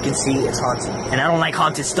 as you can see, it's haunted. And I don't like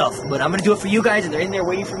haunted stuff, but I'm gonna do it for you guys, and they're in there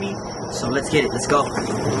waiting for me. So let's get it. Let's go.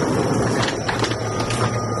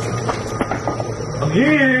 I'm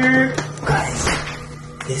here. Guys,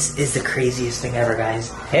 this is the craziest thing ever, guys.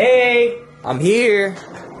 Hey, I'm here.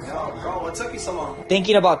 Yo, bro, what took you so long?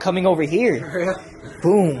 Thinking about coming over here.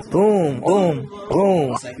 Boom, boom, boom,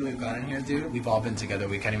 boom. The second we've gotten here, dude, we've all been together.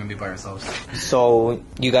 We can't even be by ourselves. So,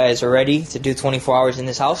 you guys are ready to do 24 hours in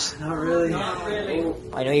this house? Not really.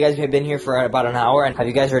 I know you guys have been here for about an hour, and have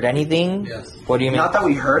you guys heard anything? Yes. What do you mean? Not that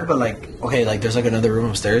we heard, but like, okay, like there's like another room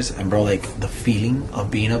upstairs, and bro, like the feeling of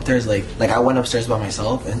being up there is like I went upstairs by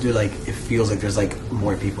myself, and dude, like it feels like there's like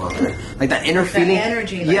more people up there. Like that inner feeling.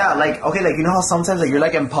 energy. Yeah, like okay, like you know how sometimes like you're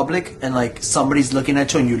like in public and like somebody's looking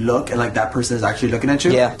at you and you look and like that person is actually looking at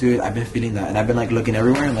you. Yeah. Dude, I've been feeling that and I've been like looking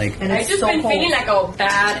everywhere and like. And I just been feeling like a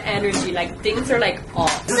bad energy, like things are like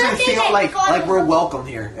off. It doesn't feel like we're welcome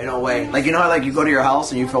here in a way. Like you know how like you go to your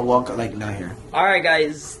house and you feel welcome, like not here. Alright,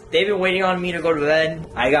 guys. They've been waiting on me to go to bed.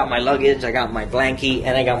 I got my luggage, I got my blankie,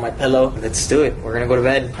 and I got my pillow. Let's do it. We're gonna go to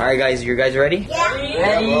bed. Alright, guys. You guys ready? Yeah.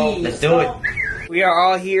 Ready. Let's do it. We are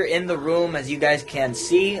all here in the room, as you guys can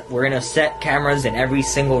see. We're gonna set cameras in every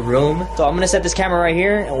single room. So I'm gonna set this camera right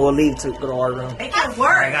here, and we'll leave to go to our room. It can work.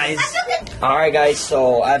 Alright, guys. Alright, guys.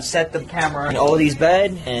 So I've set the camera in Ollie's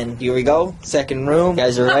bed, and here we go. Second room. You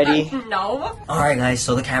guys are ready? No. Alright, guys.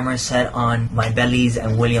 So the camera is set on my bellies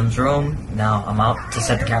and William's room. Now I'm out to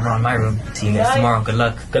set the camera on my room. See you guys tomorrow. Good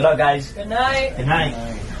luck. Good luck, guys. Good night. Good night.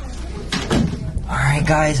 Alright,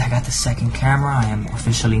 guys. I got the second camera. I am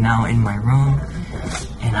officially now in my room.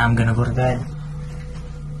 And I'm gonna go to bed.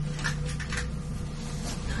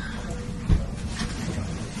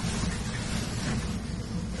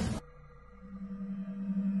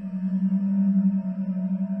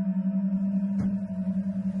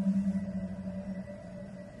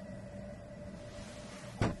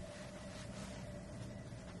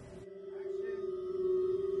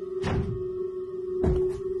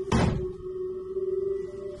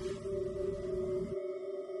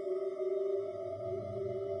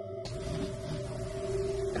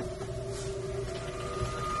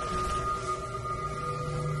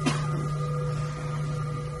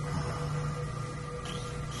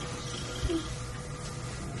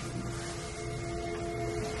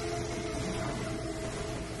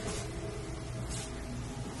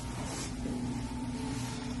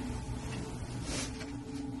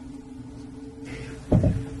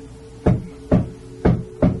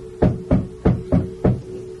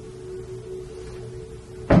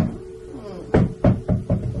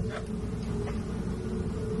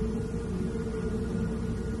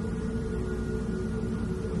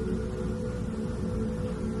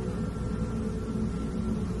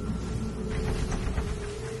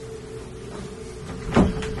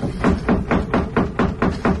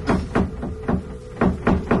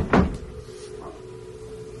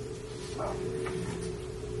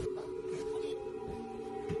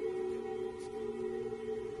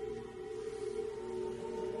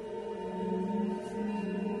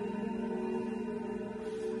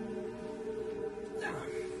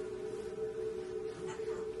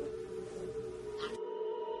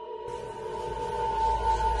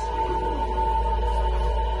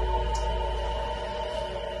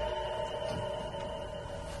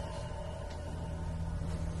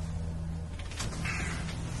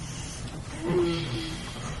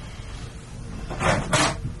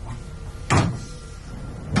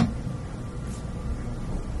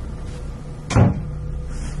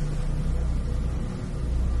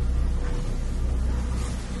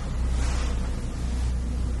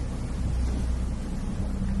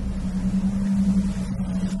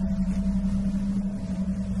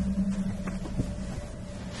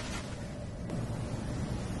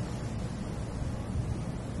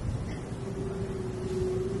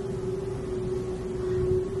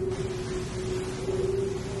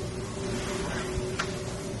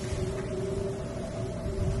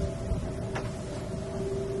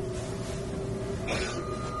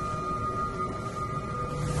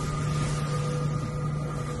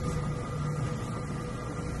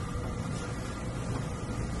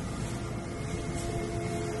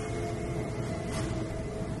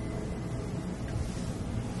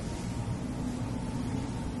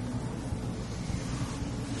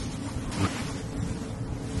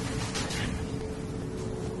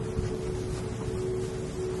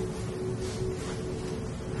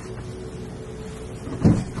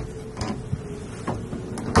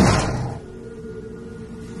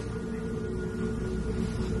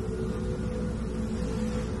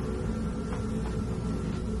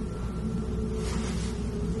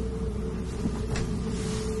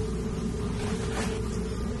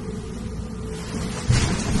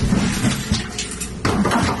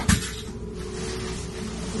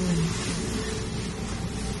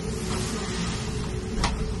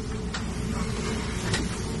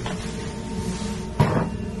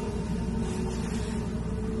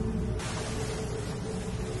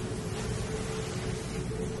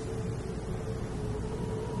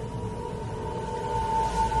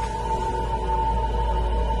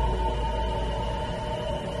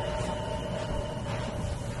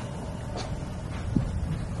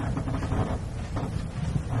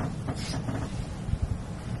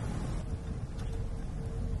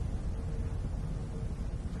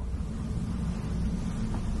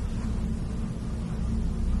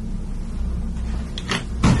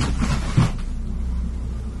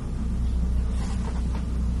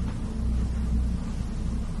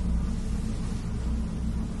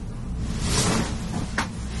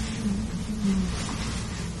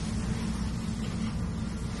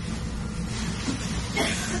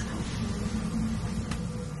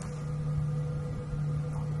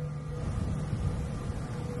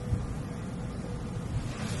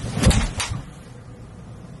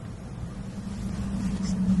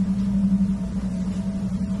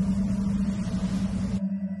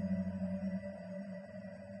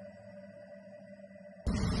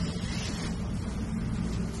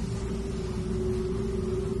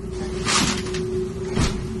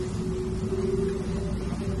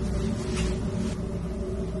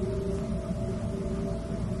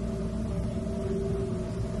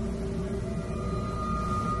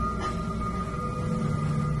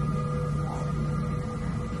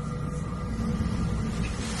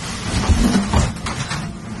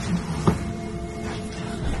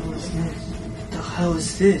 hell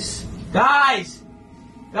is this? Guys!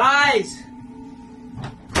 Guys!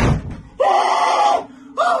 Oh!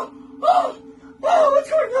 Oh! Oh! Oh! What's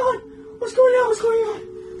going on? What's going on? What's going on?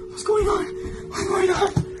 What's going on? What's going on?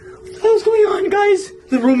 What the hell's going on, guys?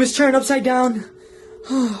 The room is turned upside down.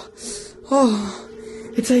 Oh, oh,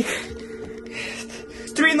 it's like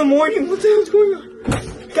 3 in the morning. What the hell's going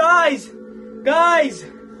on? Guys! Guys!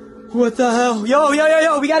 What the hell? Yo, we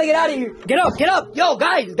gotta get out of here. Get up, get up. Yo,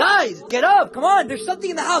 guys, get up. Come on, there's something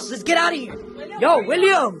in the house. Let's get out of here. Yo,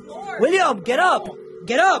 William, get up.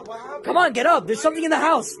 Get up. Come on, get up. There's something in the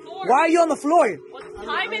house. Why are you on the floor? What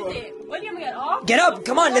time is it? William, get off. Get up.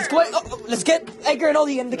 Come on, let's go. Let's get Edgar and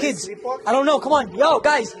Oldie and the kids. I don't know. Come on. Yo,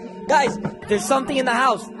 guys, there's something in the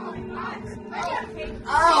house.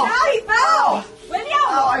 Ow, he fell.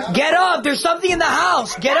 William. Get up. There's something in the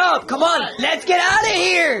house. Get up. Come on. Let's get out of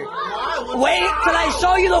here. Wait till I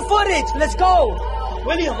show you the footage. Let's go.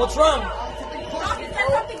 William, what's wrong?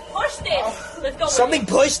 Something pushed it. Let's go. Something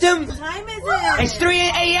pushed him? What time is it? It's 3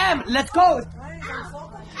 a.m. Let's go.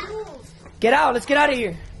 Get out. Let's get out of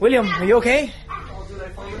here. William, are you okay?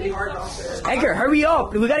 Edgar, hurry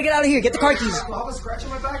up. We gotta get out of here. Get the car keys. Mama scratching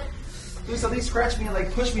my back. Dude, somebody scratched me and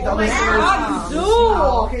like pushed me down the stairs.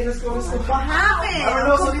 Okay, let's go. What happened?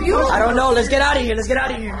 I don't know. Let's get out of here.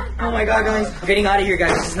 Oh my god, guys. We're getting out of here,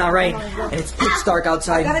 guys. This is not right. And it's pitch dark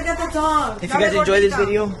outside. Gotta get the dog. If you guys enjoyed this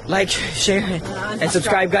video, like, share, and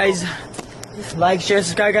subscribe, guys. Like, share,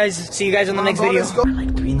 subscribe, guys. See you guys on the next video. At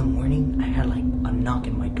like 3 in the morning, I had like a knock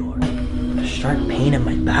in my door. A sharp pain in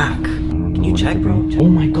my back. Can you check, bro? Oh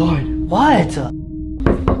my god. What?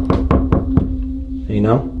 Hey,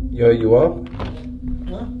 now? Yo, you up?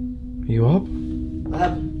 Huh? You up? What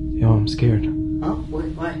happened? Yo, I'm scared. Huh?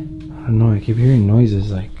 Why? I don't know, I keep hearing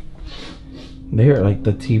noises like like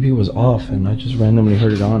the TV was off and I just randomly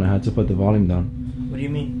heard it on. I had to put the volume down. What do you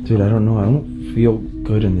mean? Dude, I don't know. I don't feel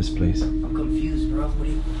good in this place. I'm confused, bro. What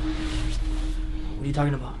are you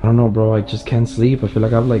talking about? I don't know, bro. I just can't sleep. I feel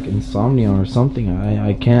like I have like insomnia or something.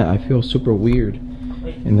 I can't. I feel super weird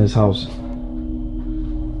in this house.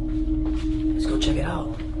 Let's go check it out.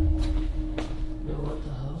 Yo, what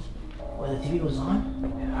the hell? Why, the TV was on?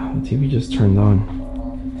 Yeah, the TV just turned on.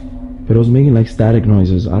 But it was making like static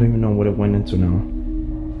noises. I don't even know what it went into now.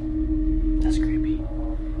 That's creepy.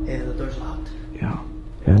 Yeah, the door's locked. Yeah.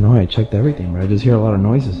 Yeah, no, I checked everything, but I just hear a lot of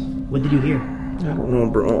noises. What did you hear? I don't know,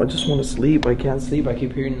 bro. I just want to sleep. I can't sleep. I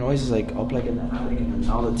keep hearing noises like up like in the attic, and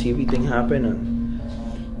now the TV thing happened, and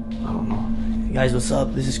I don't know. Guys, what's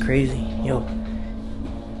up? This is crazy. Yo.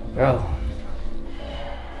 Bro.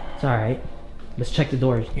 It's alright. Let's check the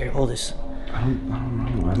doors. Here, hold this. I don't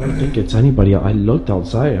know. I don't think it's anybody. I looked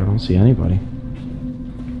outside. I don't see anybody.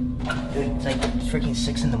 Dude, it's like freaking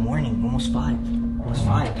 6 in the morning. Almost 5. Almost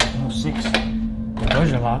 5. Almost 6. The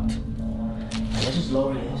doors are locked. Let's just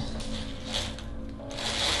lower this.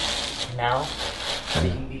 Now,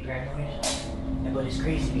 you can be paranoid. Yeah, but it's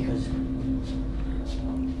crazy because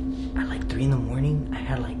at like 3 in the morning, I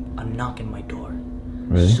had like a knock in my door.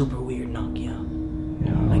 Really? Super weird knock, yeah.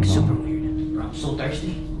 Yeah. Like super weird. Bro, I'm so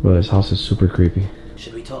thirsty. Bro, this house is super creepy.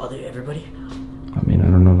 Should we tell everybody? I mean, I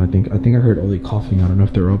don't know. I think I heard Oli coughing. I don't know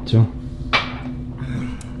if they're up too.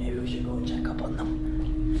 Maybe we should go and check up on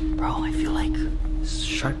them. Bro, I feel like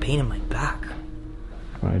sharp pain in my back.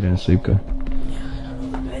 I didn't sleep good. Yeah, I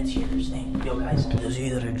don't know. The bed's here. They're staying. Yo, guys, those of you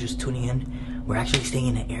that are just tuning in, we're actually staying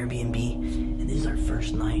in an Airbnb, and this is our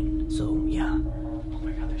first night. So yeah. Oh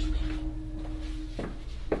my God, they're sleeping.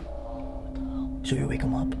 What the hell? Should we wake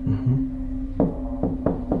them up?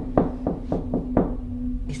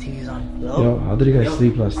 These TV's on. Hello? Yo, how did you guys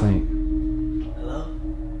sleep last night? Hello?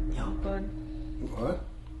 Yo. Good. What?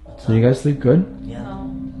 Did you guys sleep good? Yeah.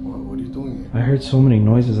 What are you doing? I heard so many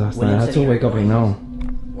noises last night. I had to wake up right now.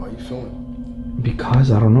 Why are you filming? Because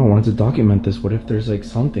I don't know. I wanted to document this. What if there's like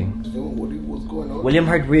something? What's going on? William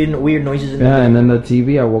heard weird noises in the Yeah, room. and then the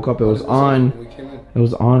TV. I woke up. It was on. We came in. It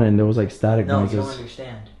was on, and there was like static No, you noises. don't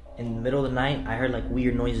understand. In the middle of the night, I heard like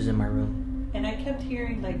weird noises in my room. And I kept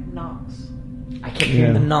hearing like knocks. I kept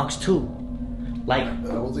hearing the knocks too. Like,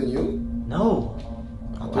 That wasn't you? no.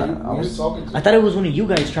 I thought you were talking to. I thought it was one of you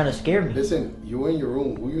guys trying to scare me. Listen, you were in your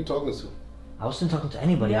room. Who you talking to? I wasn't talking to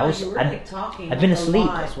anybody. Yeah, I was. you were like talking. I've been like, a asleep.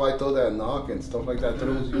 lot. That's why I thought that knock and stuff like that. I thought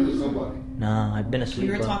it was you or somebody. Nah, I've been asleep.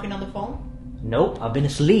 You were bro. talking on the phone? Nope, I've been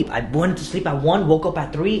asleep. I went to sleep at 1, woke up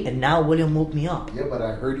at 3, and now William woke me up. Yeah, but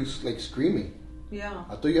I heard you like screaming. Yeah.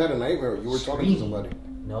 I thought you had a nightmare. You were talking to somebody.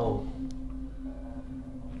 No.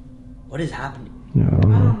 What is happening? Yeah, I don't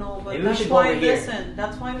I know. don't know, but Maybe we that's should go why, over here. listen,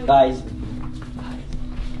 that's why we... Guys,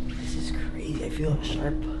 this is crazy. I feel a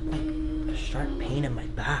sharp pain in my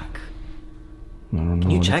back. I don't know.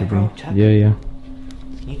 Can you what it check, could bro? be. Check. Yeah.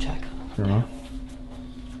 Can you check? Yeah.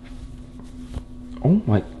 Oh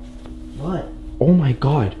my. What? Oh my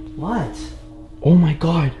god. What? Oh my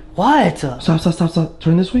god. What? Stop.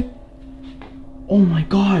 Turn this way. Oh my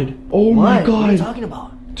god. Oh my god. What are you talking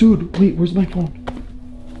about? Dude, wait, where's my phone?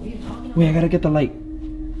 What are you talking about? Wait, I gotta get the light.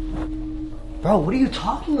 Bro, what are you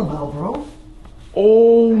talking about, bro?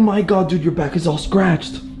 Oh my god, dude, your back is all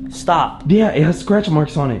scratched. Stop. Yeah, it has scratch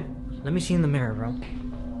marks on it. Let me see in the mirror, bro.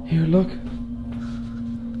 Here, look.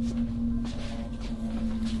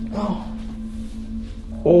 Oh.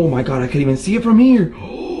 Oh my god, I can't even see it from here.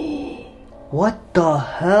 What the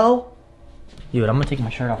hell? Dude, I'm gonna take my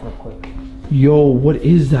shirt off real quick. Yo, what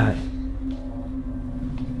is that?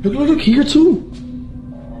 Look, here too.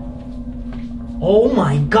 Oh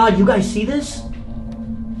my god, you guys see this?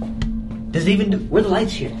 Does it even do... Where are the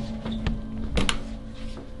lights here?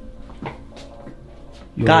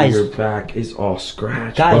 Yo, Guys. your back is all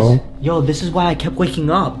scratched, Guys, bro. yo, this is why I kept waking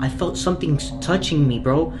up. I felt something touching me,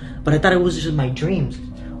 bro. But I thought it was just my dreams.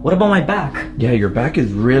 What about my back? Yeah, your back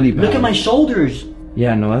is really bad. Look at my shoulders.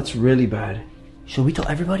 Yeah, no, that's really bad. Should we tell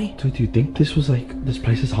everybody? Dude, do you think this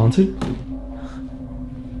place is haunted?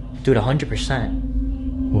 Dude, 100%.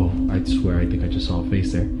 Whoa, I swear, I think I just saw a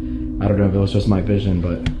face there. I don't know if it was just my vision,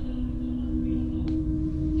 but...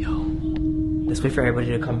 Yo, let's wait for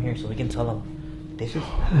everybody to come here so we can tell them. This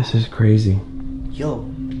is crazy. Yo,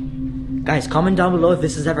 guys, comment down below if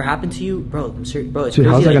this has ever happened to you. Bro, I'm serious. Bro, it's Dude,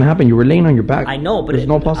 crazy. how's that gonna happen? You were laying on your back. I know, but there's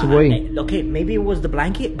no possible way. Okay, maybe it was the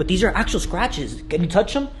blanket, but these are actual scratches. Can you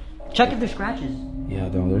touch them? Check if they're scratches. Yeah,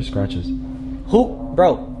 no, there's scratches.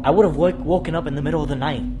 Bro, I would have woken up in the middle of the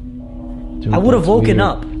night. Dude, I would have that's woken weird.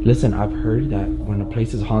 up. Listen, I've heard that when a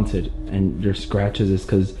place is haunted and there's scratches, it's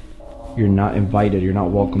because you're not invited, you're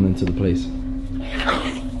not welcomed into the place.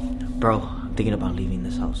 Bro, I'm thinking about leaving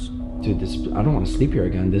this house. Dude, I don't want to sleep here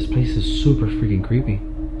again. This place is super freaking creepy.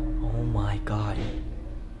 Oh my god.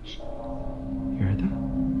 You heard that?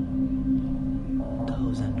 What the hell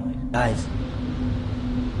was that noise? Guys,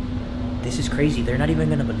 this is crazy. They're not even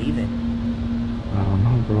gonna believe it. I don't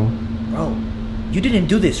know, bro. Bro, you didn't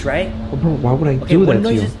do this, right? Oh, bro, why would I do that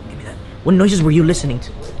to you? Give me that. What noises were you listening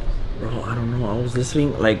to? Bro, I don't know. I was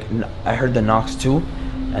listening, like, I heard the knocks too.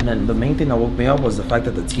 And then the main thing that woke me up was the fact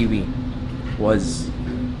that the TV was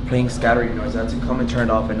playing scattering noise. I had to come and turn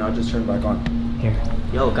it off, and now just turn it back on. Here.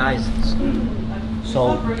 Yo, guys.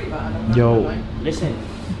 So, yo, listen.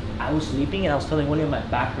 I was sleeping and I was telling William my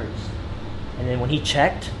back hurts. And then when he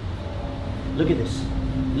checked, look at this.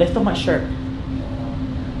 Lift up my shirt.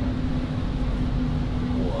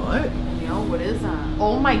 what? Yo, what is that?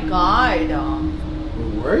 Oh my god.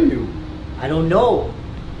 Where are you? I don't know.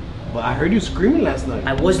 But I heard you screaming last night.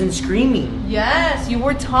 I wasn't screaming. Yes, you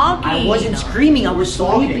were talking. I wasn't screaming. I was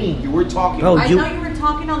sleeping. You were talking. Bro, I thought you were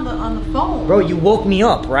talking on the phone. Bro, you woke me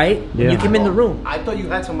up, right? When Yeah. you came in the room. I thought you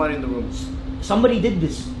had somebody in the room. Somebody did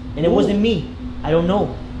this, and it wasn't me. I don't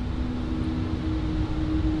know.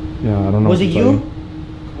 Yeah, I don't know. Was it you?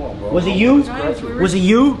 Come on, bro. Was it you? Guys, we were Was it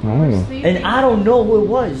you? Oh. And I don't know who it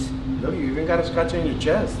was. Look, you even got a scratch on your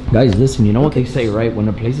chest. Guys, listen, you know what they say, right? When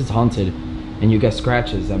a place is haunted and you get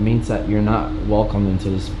scratches, that means that you're not welcome into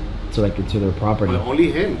into their property. But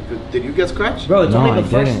only him. Did you get scratched? Bro, it's No, only I the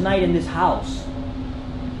first didn't. night in this house.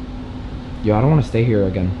 Yo, I don't want to stay here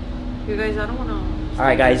again. You guys, I don't want to.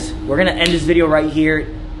 Alright guys, we're gonna end this video right here.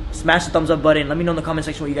 Smash the thumbs up button. Let me know in the comment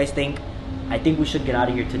section what you guys think. I think we should get out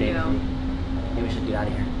of here today. Yeah. I think we should get out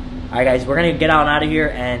of here. Alright guys, we're gonna get out of here,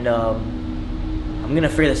 and I'm gonna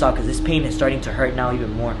figure this out because this pain is starting to hurt now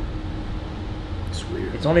even more. It's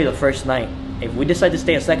weird. It's only the first night. If we decide to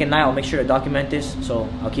stay a second night, I'll make sure to document this, so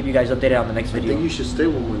I'll keep you guys updated on the next I video. think you should stay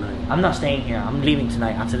one more night. I'm not staying here. I'm leaving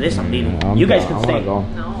tonight. After this, I'm leaving. Yeah, You guys I can wanna stay. go.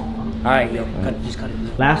 No. Alright, yo, just cut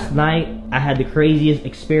it. Last night, I had the craziest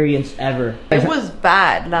experience ever. It was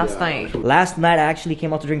bad last night. Last night, I actually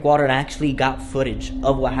came out to drink water and I actually got footage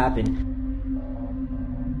of what happened.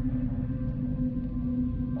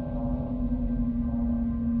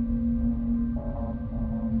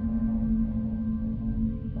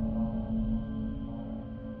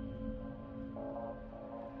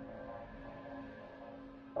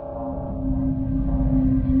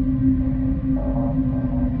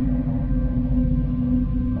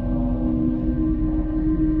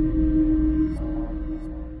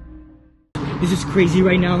 This is crazy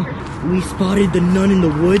right now. We spotted the nun in the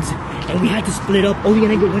woods and we had to split up. Oh,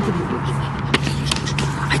 and I went to the woods.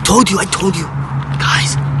 I told you.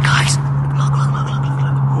 Guys. Look.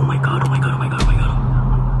 Oh my god. Oh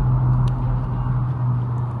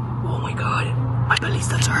my god. My belly,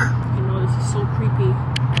 that's her. I know, this is so creepy. I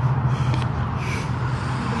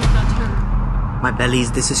believe that's her. My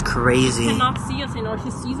bellies, this is crazy. Cannot see us, and if she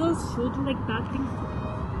sees us, she'll do like bad things.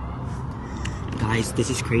 Guys, this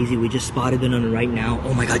is crazy. We just spotted the nun right now.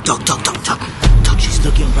 Oh my god, duck, duck, duck, duck. Duck, she's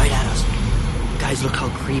looking right at us. Guys, look how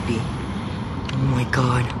creepy. Oh my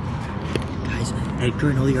god. Guys, Edgar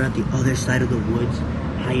and Oli are at the other side of the woods,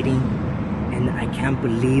 hiding. And I can't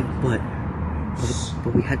believe, but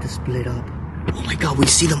we had to split up. Oh my god, we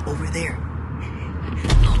see them over there.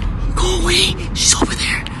 Go away. She's over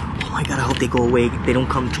there. Oh my god, I hope they go away. They don't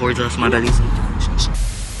come towards us, my bellies.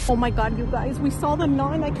 Oh my god, you guys, we saw the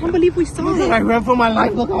nun. I can't believe we saw it. I ran for my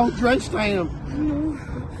life. Look how drenched I am.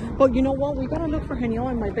 But you know what? We gotta look for Heynelm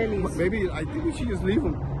and my bellies. Baby, I think we should just leave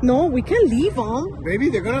them. No, we can't leave them. Baby,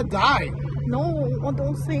 they're gonna die. No,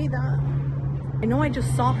 don't say that. I know I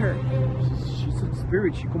just saw her. She's a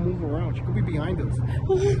spirit. She could move around. She could be behind us.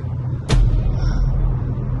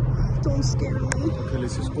 Don't scare me. Okay,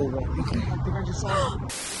 let's just go walk. I think I just saw her.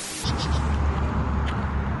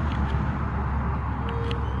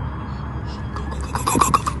 Go.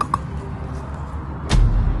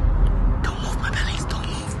 Don't move, my bellies. Don't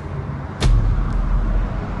move.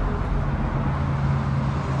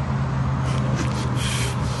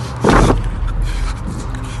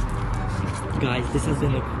 Guys, this has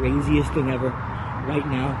been the craziest thing ever. Right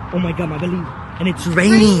now. Oh my god, my belly. And it's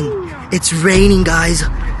raining. It's raining, guys.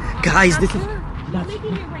 Guys, this is... That's,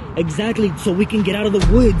 exactly, so we can get out of the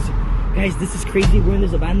woods. Guys, this is crazy. We're in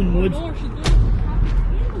this abandoned woods.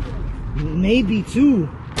 Maybe too.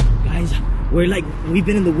 Guys, we've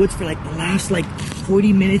been in the woods for like the last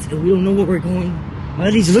 40 minutes and we don't know where we're going.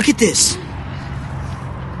 Melodies, look at this. I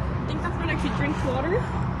think that's when she drinks water.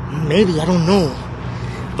 Maybe, I don't know.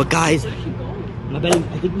 But guys, my belly,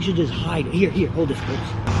 I think we should just hide. Here, hold this.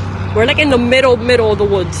 We're like in the middle of the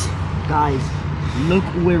woods. Guys, look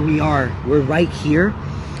where we are. We're right here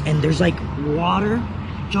and there's like water,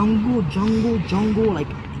 jungle, like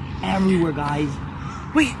everywhere, guys.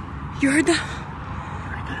 Wait. You heard that?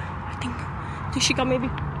 I think she got maybe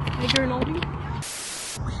Edgar and Oli.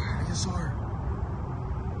 I just saw her.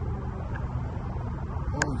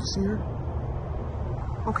 Oh, you see her?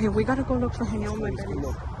 Okay, we gotta go look for Heynelm and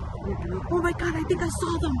bellies. Oh my god, I think I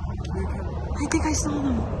saw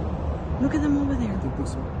them. Look at them over there.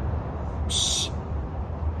 Shh.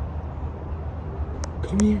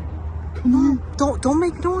 Come here. Come here. Don't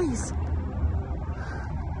make noise.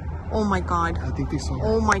 Oh my god. I think they saw her.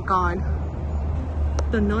 Oh my god.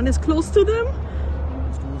 The nun is close to them?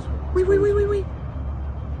 Wait.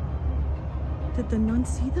 Did the nun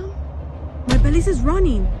see them? My bellies is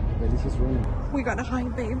running. We gotta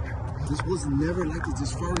hide, babe. This was never like this.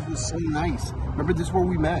 This forest was so nice. Remember, this is where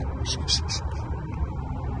we met. Shh.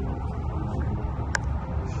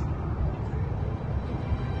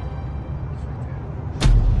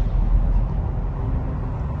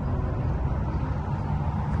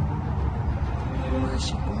 Where is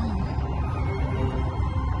she going?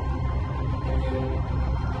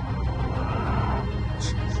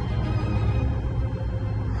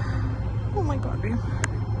 Oh my god, babe.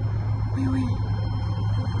 Wait.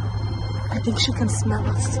 I think she can smell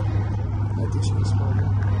us. I think she can smell her.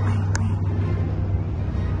 Wait.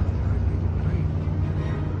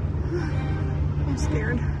 I'm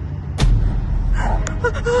scared.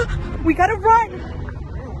 We gotta run!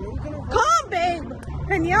 Come, babe!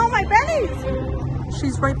 Heynelm, my bellies!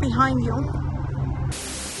 She's right behind you.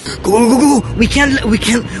 Go! We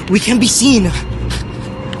can't be seen.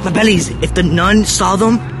 My bellies, if the nun saw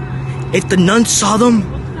them,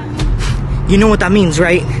 you know what that means,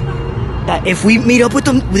 right? That if we meet up with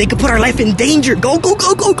them, they could put our life in danger. Go! Go,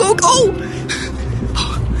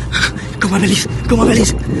 my bellies.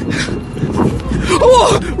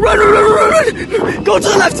 Oh, run. Go to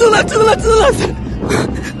the left.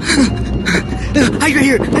 Hide right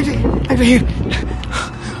here.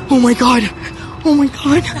 Oh my god.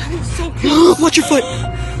 That was so close. Watch your foot.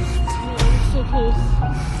 So close.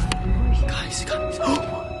 Guys. Oh,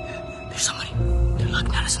 there's somebody. They're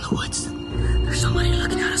looking at us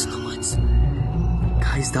in the woods.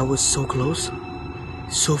 Guys, that was so close.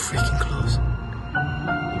 So freaking close.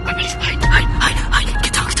 My bellies, hide.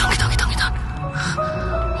 Get down.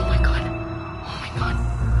 Oh my god.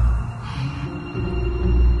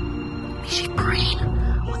 Is she praying?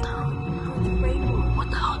 What the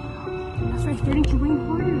hell? That's right, it's starting to rain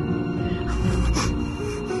harder.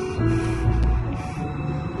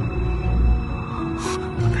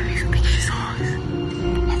 My bellies, I think she saw us.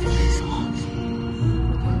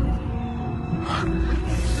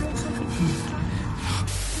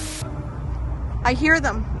 I hear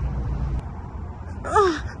them.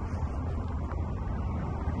 Ugh.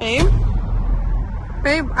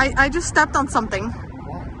 Babe, I just stepped on something.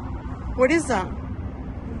 What is that?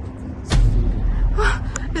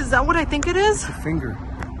 Is that what I think it is? A finger.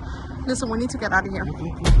 Listen, we need to get out of here.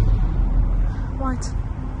 What?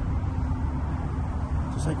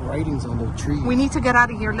 There's like writings on the tree. We need to get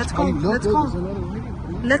out of here. Let's go. Honey, look, Let's look, go. there's another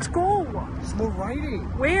writing. Let's go. There's more writing.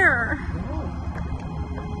 Where?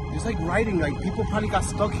 There's like writing, like people probably got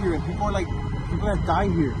stuck here and people that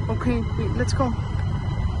died here. Okay, wait, let's go.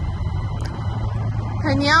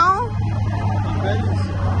 Heynelm?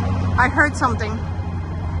 I heard something.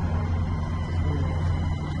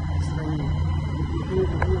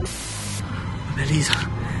 Belly's,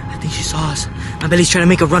 I think she saw us. My belly's trying to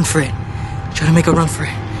make a run for it. Trying to make a run for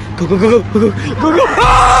it. Go, go, go, go, go, go, go, go.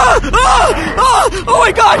 Ah! Ah! Ah! Oh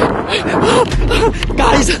my god!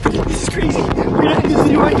 Guys, this is crazy. We're gonna end this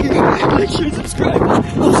video right here. Like, share, and subscribe. I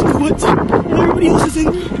was in the woods, and everybody else is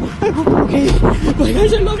in here. I hope we're okay. Bye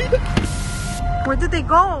guys, I love you. Where did they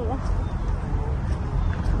go?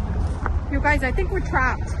 You guys, I think we're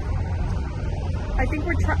trapped. I think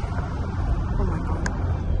we're trapped. Oh my god.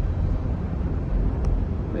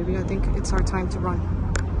 Maybe I think it's our time to run.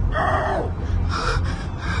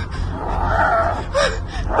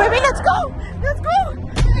 Baby, let's go! Let's go!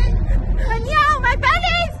 Heynelm, my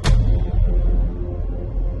bellies!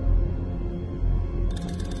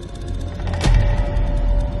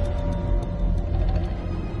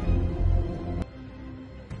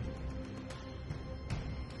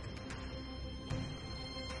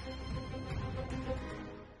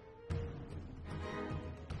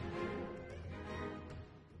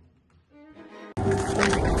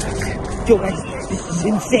 Yo guys, this is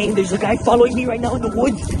insane. There's a guy following me right now in the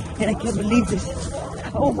woods, and I can't believe this.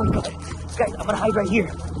 Oh my god. Guys, I'm gonna hide right here.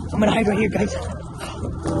 I'm gonna hide right here, guys.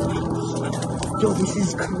 Yo, this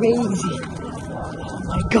is crazy. Oh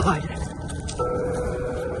my god.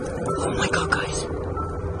 Oh my god, guys.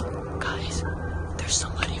 Guys, there's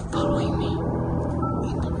somebody following me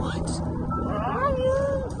in the woods.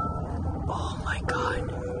 Oh my god.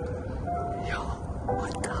 Yo,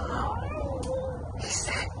 what the hell? He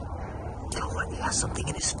said, yo, what? He has something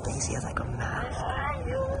in his face. He has like a mask.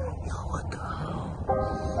 Yo, what the hell?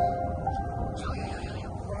 Yo, yo, yo, yo, yo.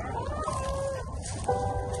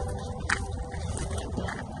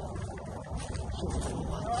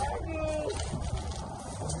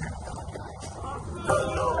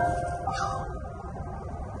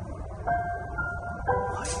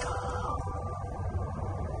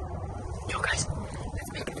 Yo, guys,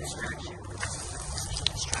 let's make a distraction.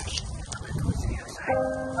 I'm gonna go to the other side.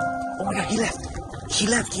 Oh my god, he left. He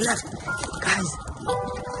left. Guys,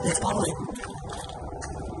 let's follow him.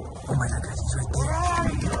 Oh my god, guys, he's right there.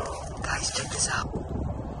 Guys, check this out.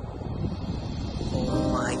 Oh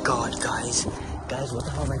my god, guys. Guys, what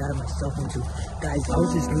the hell have I got myself into? Guys, I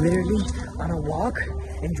was just literally on a walk,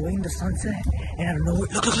 enjoying the sunset, and out of nowhere,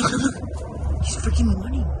 look. He's freaking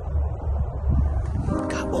running.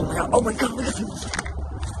 God, oh my god, look at him.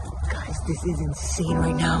 Guys, this is insane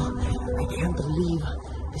right now. I can't believe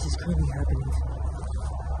this is currently happening.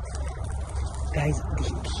 Guys,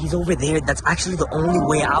 he's over there. That's actually the only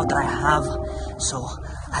way out that I have. So,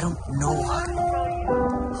 I don't know.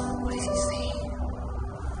 What is he saying?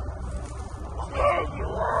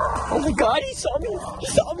 Oh my god, he saw me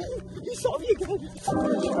again.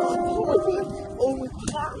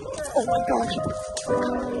 Oh my god.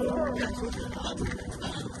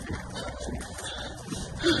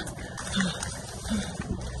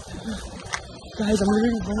 Guys, I'm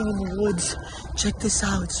literally running in the woods. Check this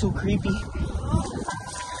out, it's so creepy.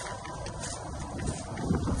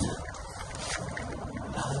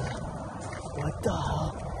 What the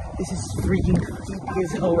hell? This is freaking creepy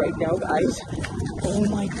as hell right now, guys. Oh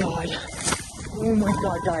my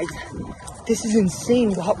god, guys. This is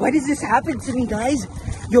insane. Why does this happen to me, guys?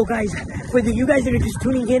 Yo, guys, for you guys that are just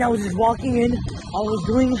tuning in, I was just walking in. I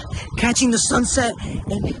was catching the sunset,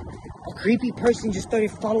 and a creepy person just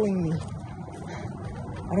started following me.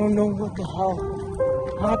 I don't know what the hell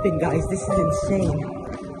happened, guys. This is insane.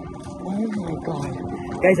 Oh my god.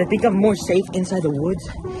 Guys, I think I'm more safe inside the woods,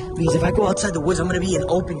 because if I go outside the woods, I'm going to be in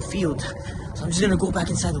open field. So I'm just going to go back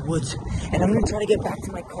inside the woods, and I'm going to try to get back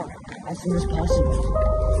to my car as soon as possible.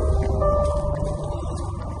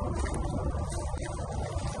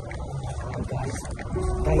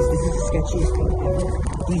 Oh, guys, this is the sketchiest thing ever.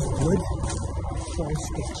 These woods are so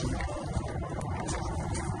sketchy.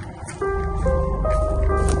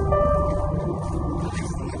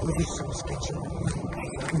 This is so sketchy. I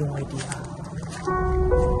have no idea. I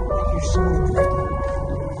hear someone in the echo.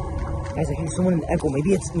 Guys, I hear someone in the echo.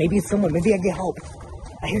 Maybe it's someone. Maybe I get help.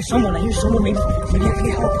 I hear someone. Maybe I can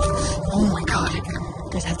get help. Oh my god.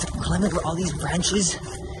 Guys, I have to climb over all these branches.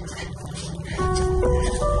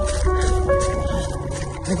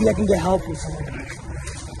 I think I can get help from someone.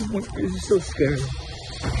 Oh my God, this is so scary.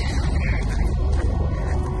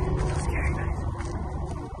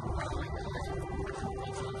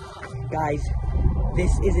 Guys,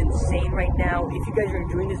 this is insane right now. If you guys are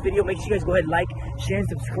enjoying this video, make sure you guys go ahead and like, share, and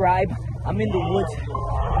subscribe. I'm in the woods.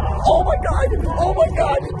 Oh my God! Oh my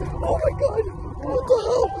God! Oh my God! What the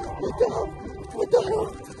hell? What the hell? What the hell?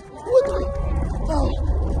 What the hell?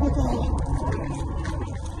 What the hell?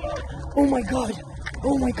 Oh my God!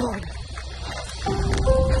 Oh my God!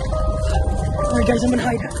 Alright guys, I'm gonna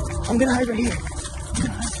hide. I'm gonna hide right here.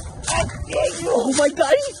 Oh my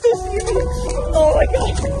God, he's still seeing me. Oh my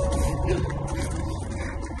God.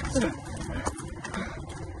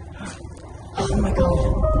 Oh my God.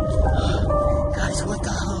 Guys, what the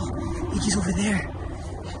hell? He's over there.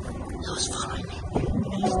 He was following me.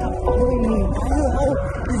 And he stopped following me. Why the hell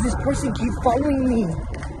does this person keep following me?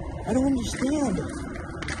 I don't understand.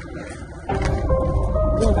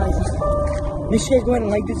 Yo guys, make sure you guys go ahead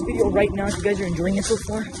and like this video right now if you guys are enjoying it so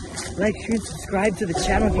far. Like, share, and subscribe to the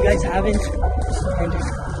channel if you guys haven't. And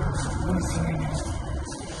let me see right now.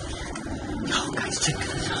 Yo guys, check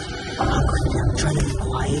this out. I'm trying to be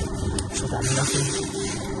quiet so that nothing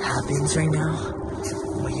happens right now.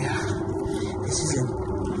 But yeah, this is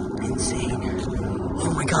insane.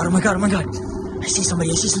 Oh my God, oh my God, oh my God. I see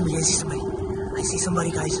somebody, I see somebody, I see somebody. I see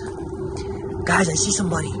somebody, guys. Guys, I see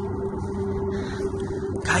somebody.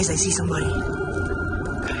 Guys, I see somebody.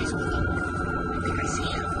 Guys, I think I see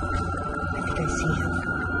him. I think I see him.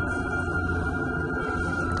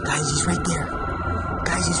 Guys, he's right there.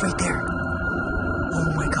 Guys, he's right there.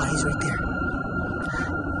 Oh my God, he's right there.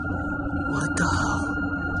 What the hell?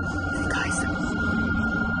 Guys.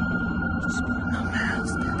 Just put on a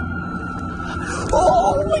mask.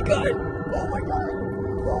 Oh my God. Oh my God.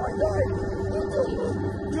 Oh my God.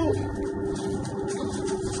 No.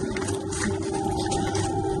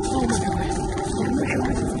 Oh my God. Oh my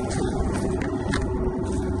God.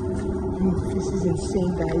 This is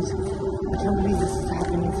insane, guys. I can't believe this is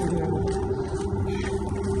happening to me right now.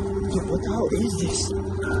 Yo, what the hell is this?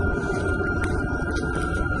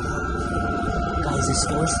 Guys, this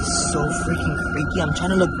forest is so freaking freaky. I'm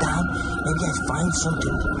trying to look down. Maybe I find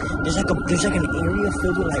something. There's like an area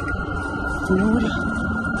filled with like food.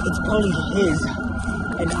 It's probably his.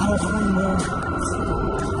 And I don't know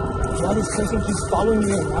why this person keeps following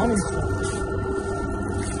me around and stuff.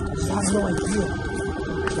 I just have no idea.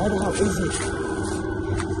 Why the hell is it?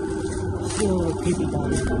 I feel a little creepy down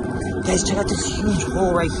here. Guys, check out this huge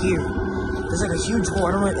hole right here. There's like a huge hole.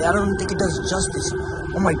 I don't think it does justice.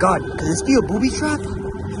 Oh my God, could this be a booby trap?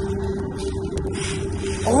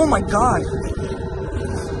 Oh my God.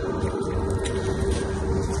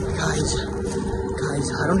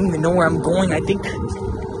 Guys, I don't even know where I'm going. I think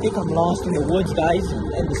I'm lost in the woods, guys.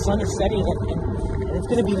 And the sun is setting and it's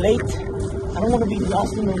gonna be late. I don't want to be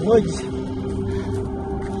lost in the woods.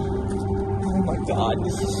 Oh my God,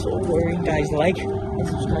 this is so worrying, guys. Like and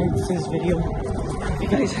subscribe to this video if you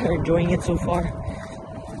guys are enjoying it so far.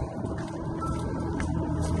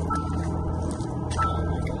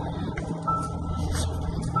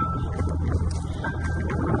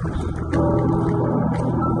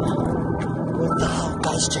 What the hell,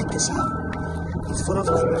 guys? Check this out. It's full of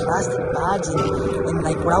like plastic bags and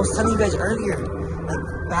like what I was telling you guys earlier, like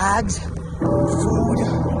bags, food,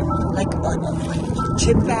 like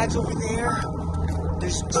chip bags over there.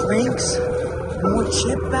 There's drinks, more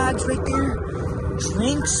chip bags right there.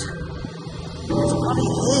 Drinks. That's probably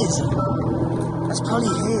his. That's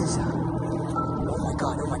probably his. Oh my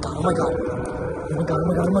God! Oh my God! Oh my God! Oh my God! Oh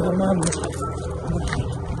my God! Oh my God! I'm gonna hide. I'm gonna hide.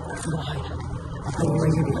 I'm gonna hide. I'm hiding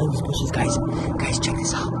right here behind these bushes, guys. Guys, check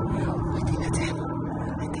this out. I think that's him.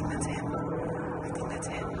 I think that's him. I think that's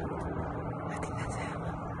him. I think that's him.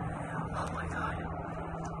 Oh my God.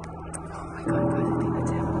 Oh my God, guys, I think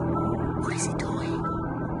that's him. What is he doing?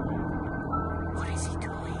 What is he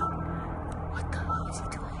doing? What the hell is he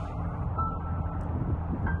doing?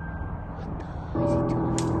 What the hell is he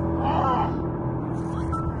doing? What?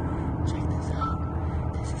 Check this out.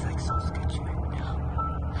 This is like so sketchy right now.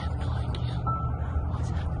 I have no idea what's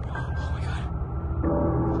happening. Oh my God.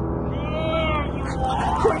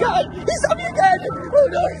 Oh my God! He saw me again! Oh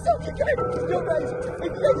no, he saw me again! Yo guys, if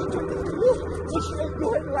you guys enjoyed this video, make sure you go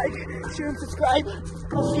ahead and like, share, and subscribe.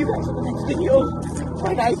 I'll see you guys in the next video.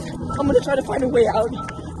 Bye guys, I'm gonna try to find a way out,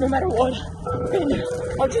 no matter what. And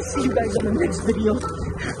I'll just see you guys in the next video.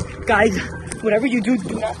 Guys, whatever you do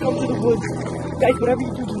not come to the woods. Guys, whatever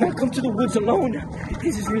you do not come to the woods alone.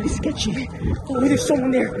 This is really sketchy. Oh, there's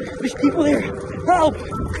someone there. There's people there. Help!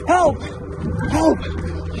 Help! Help!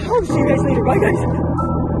 I'll see you guys later. Bye guys.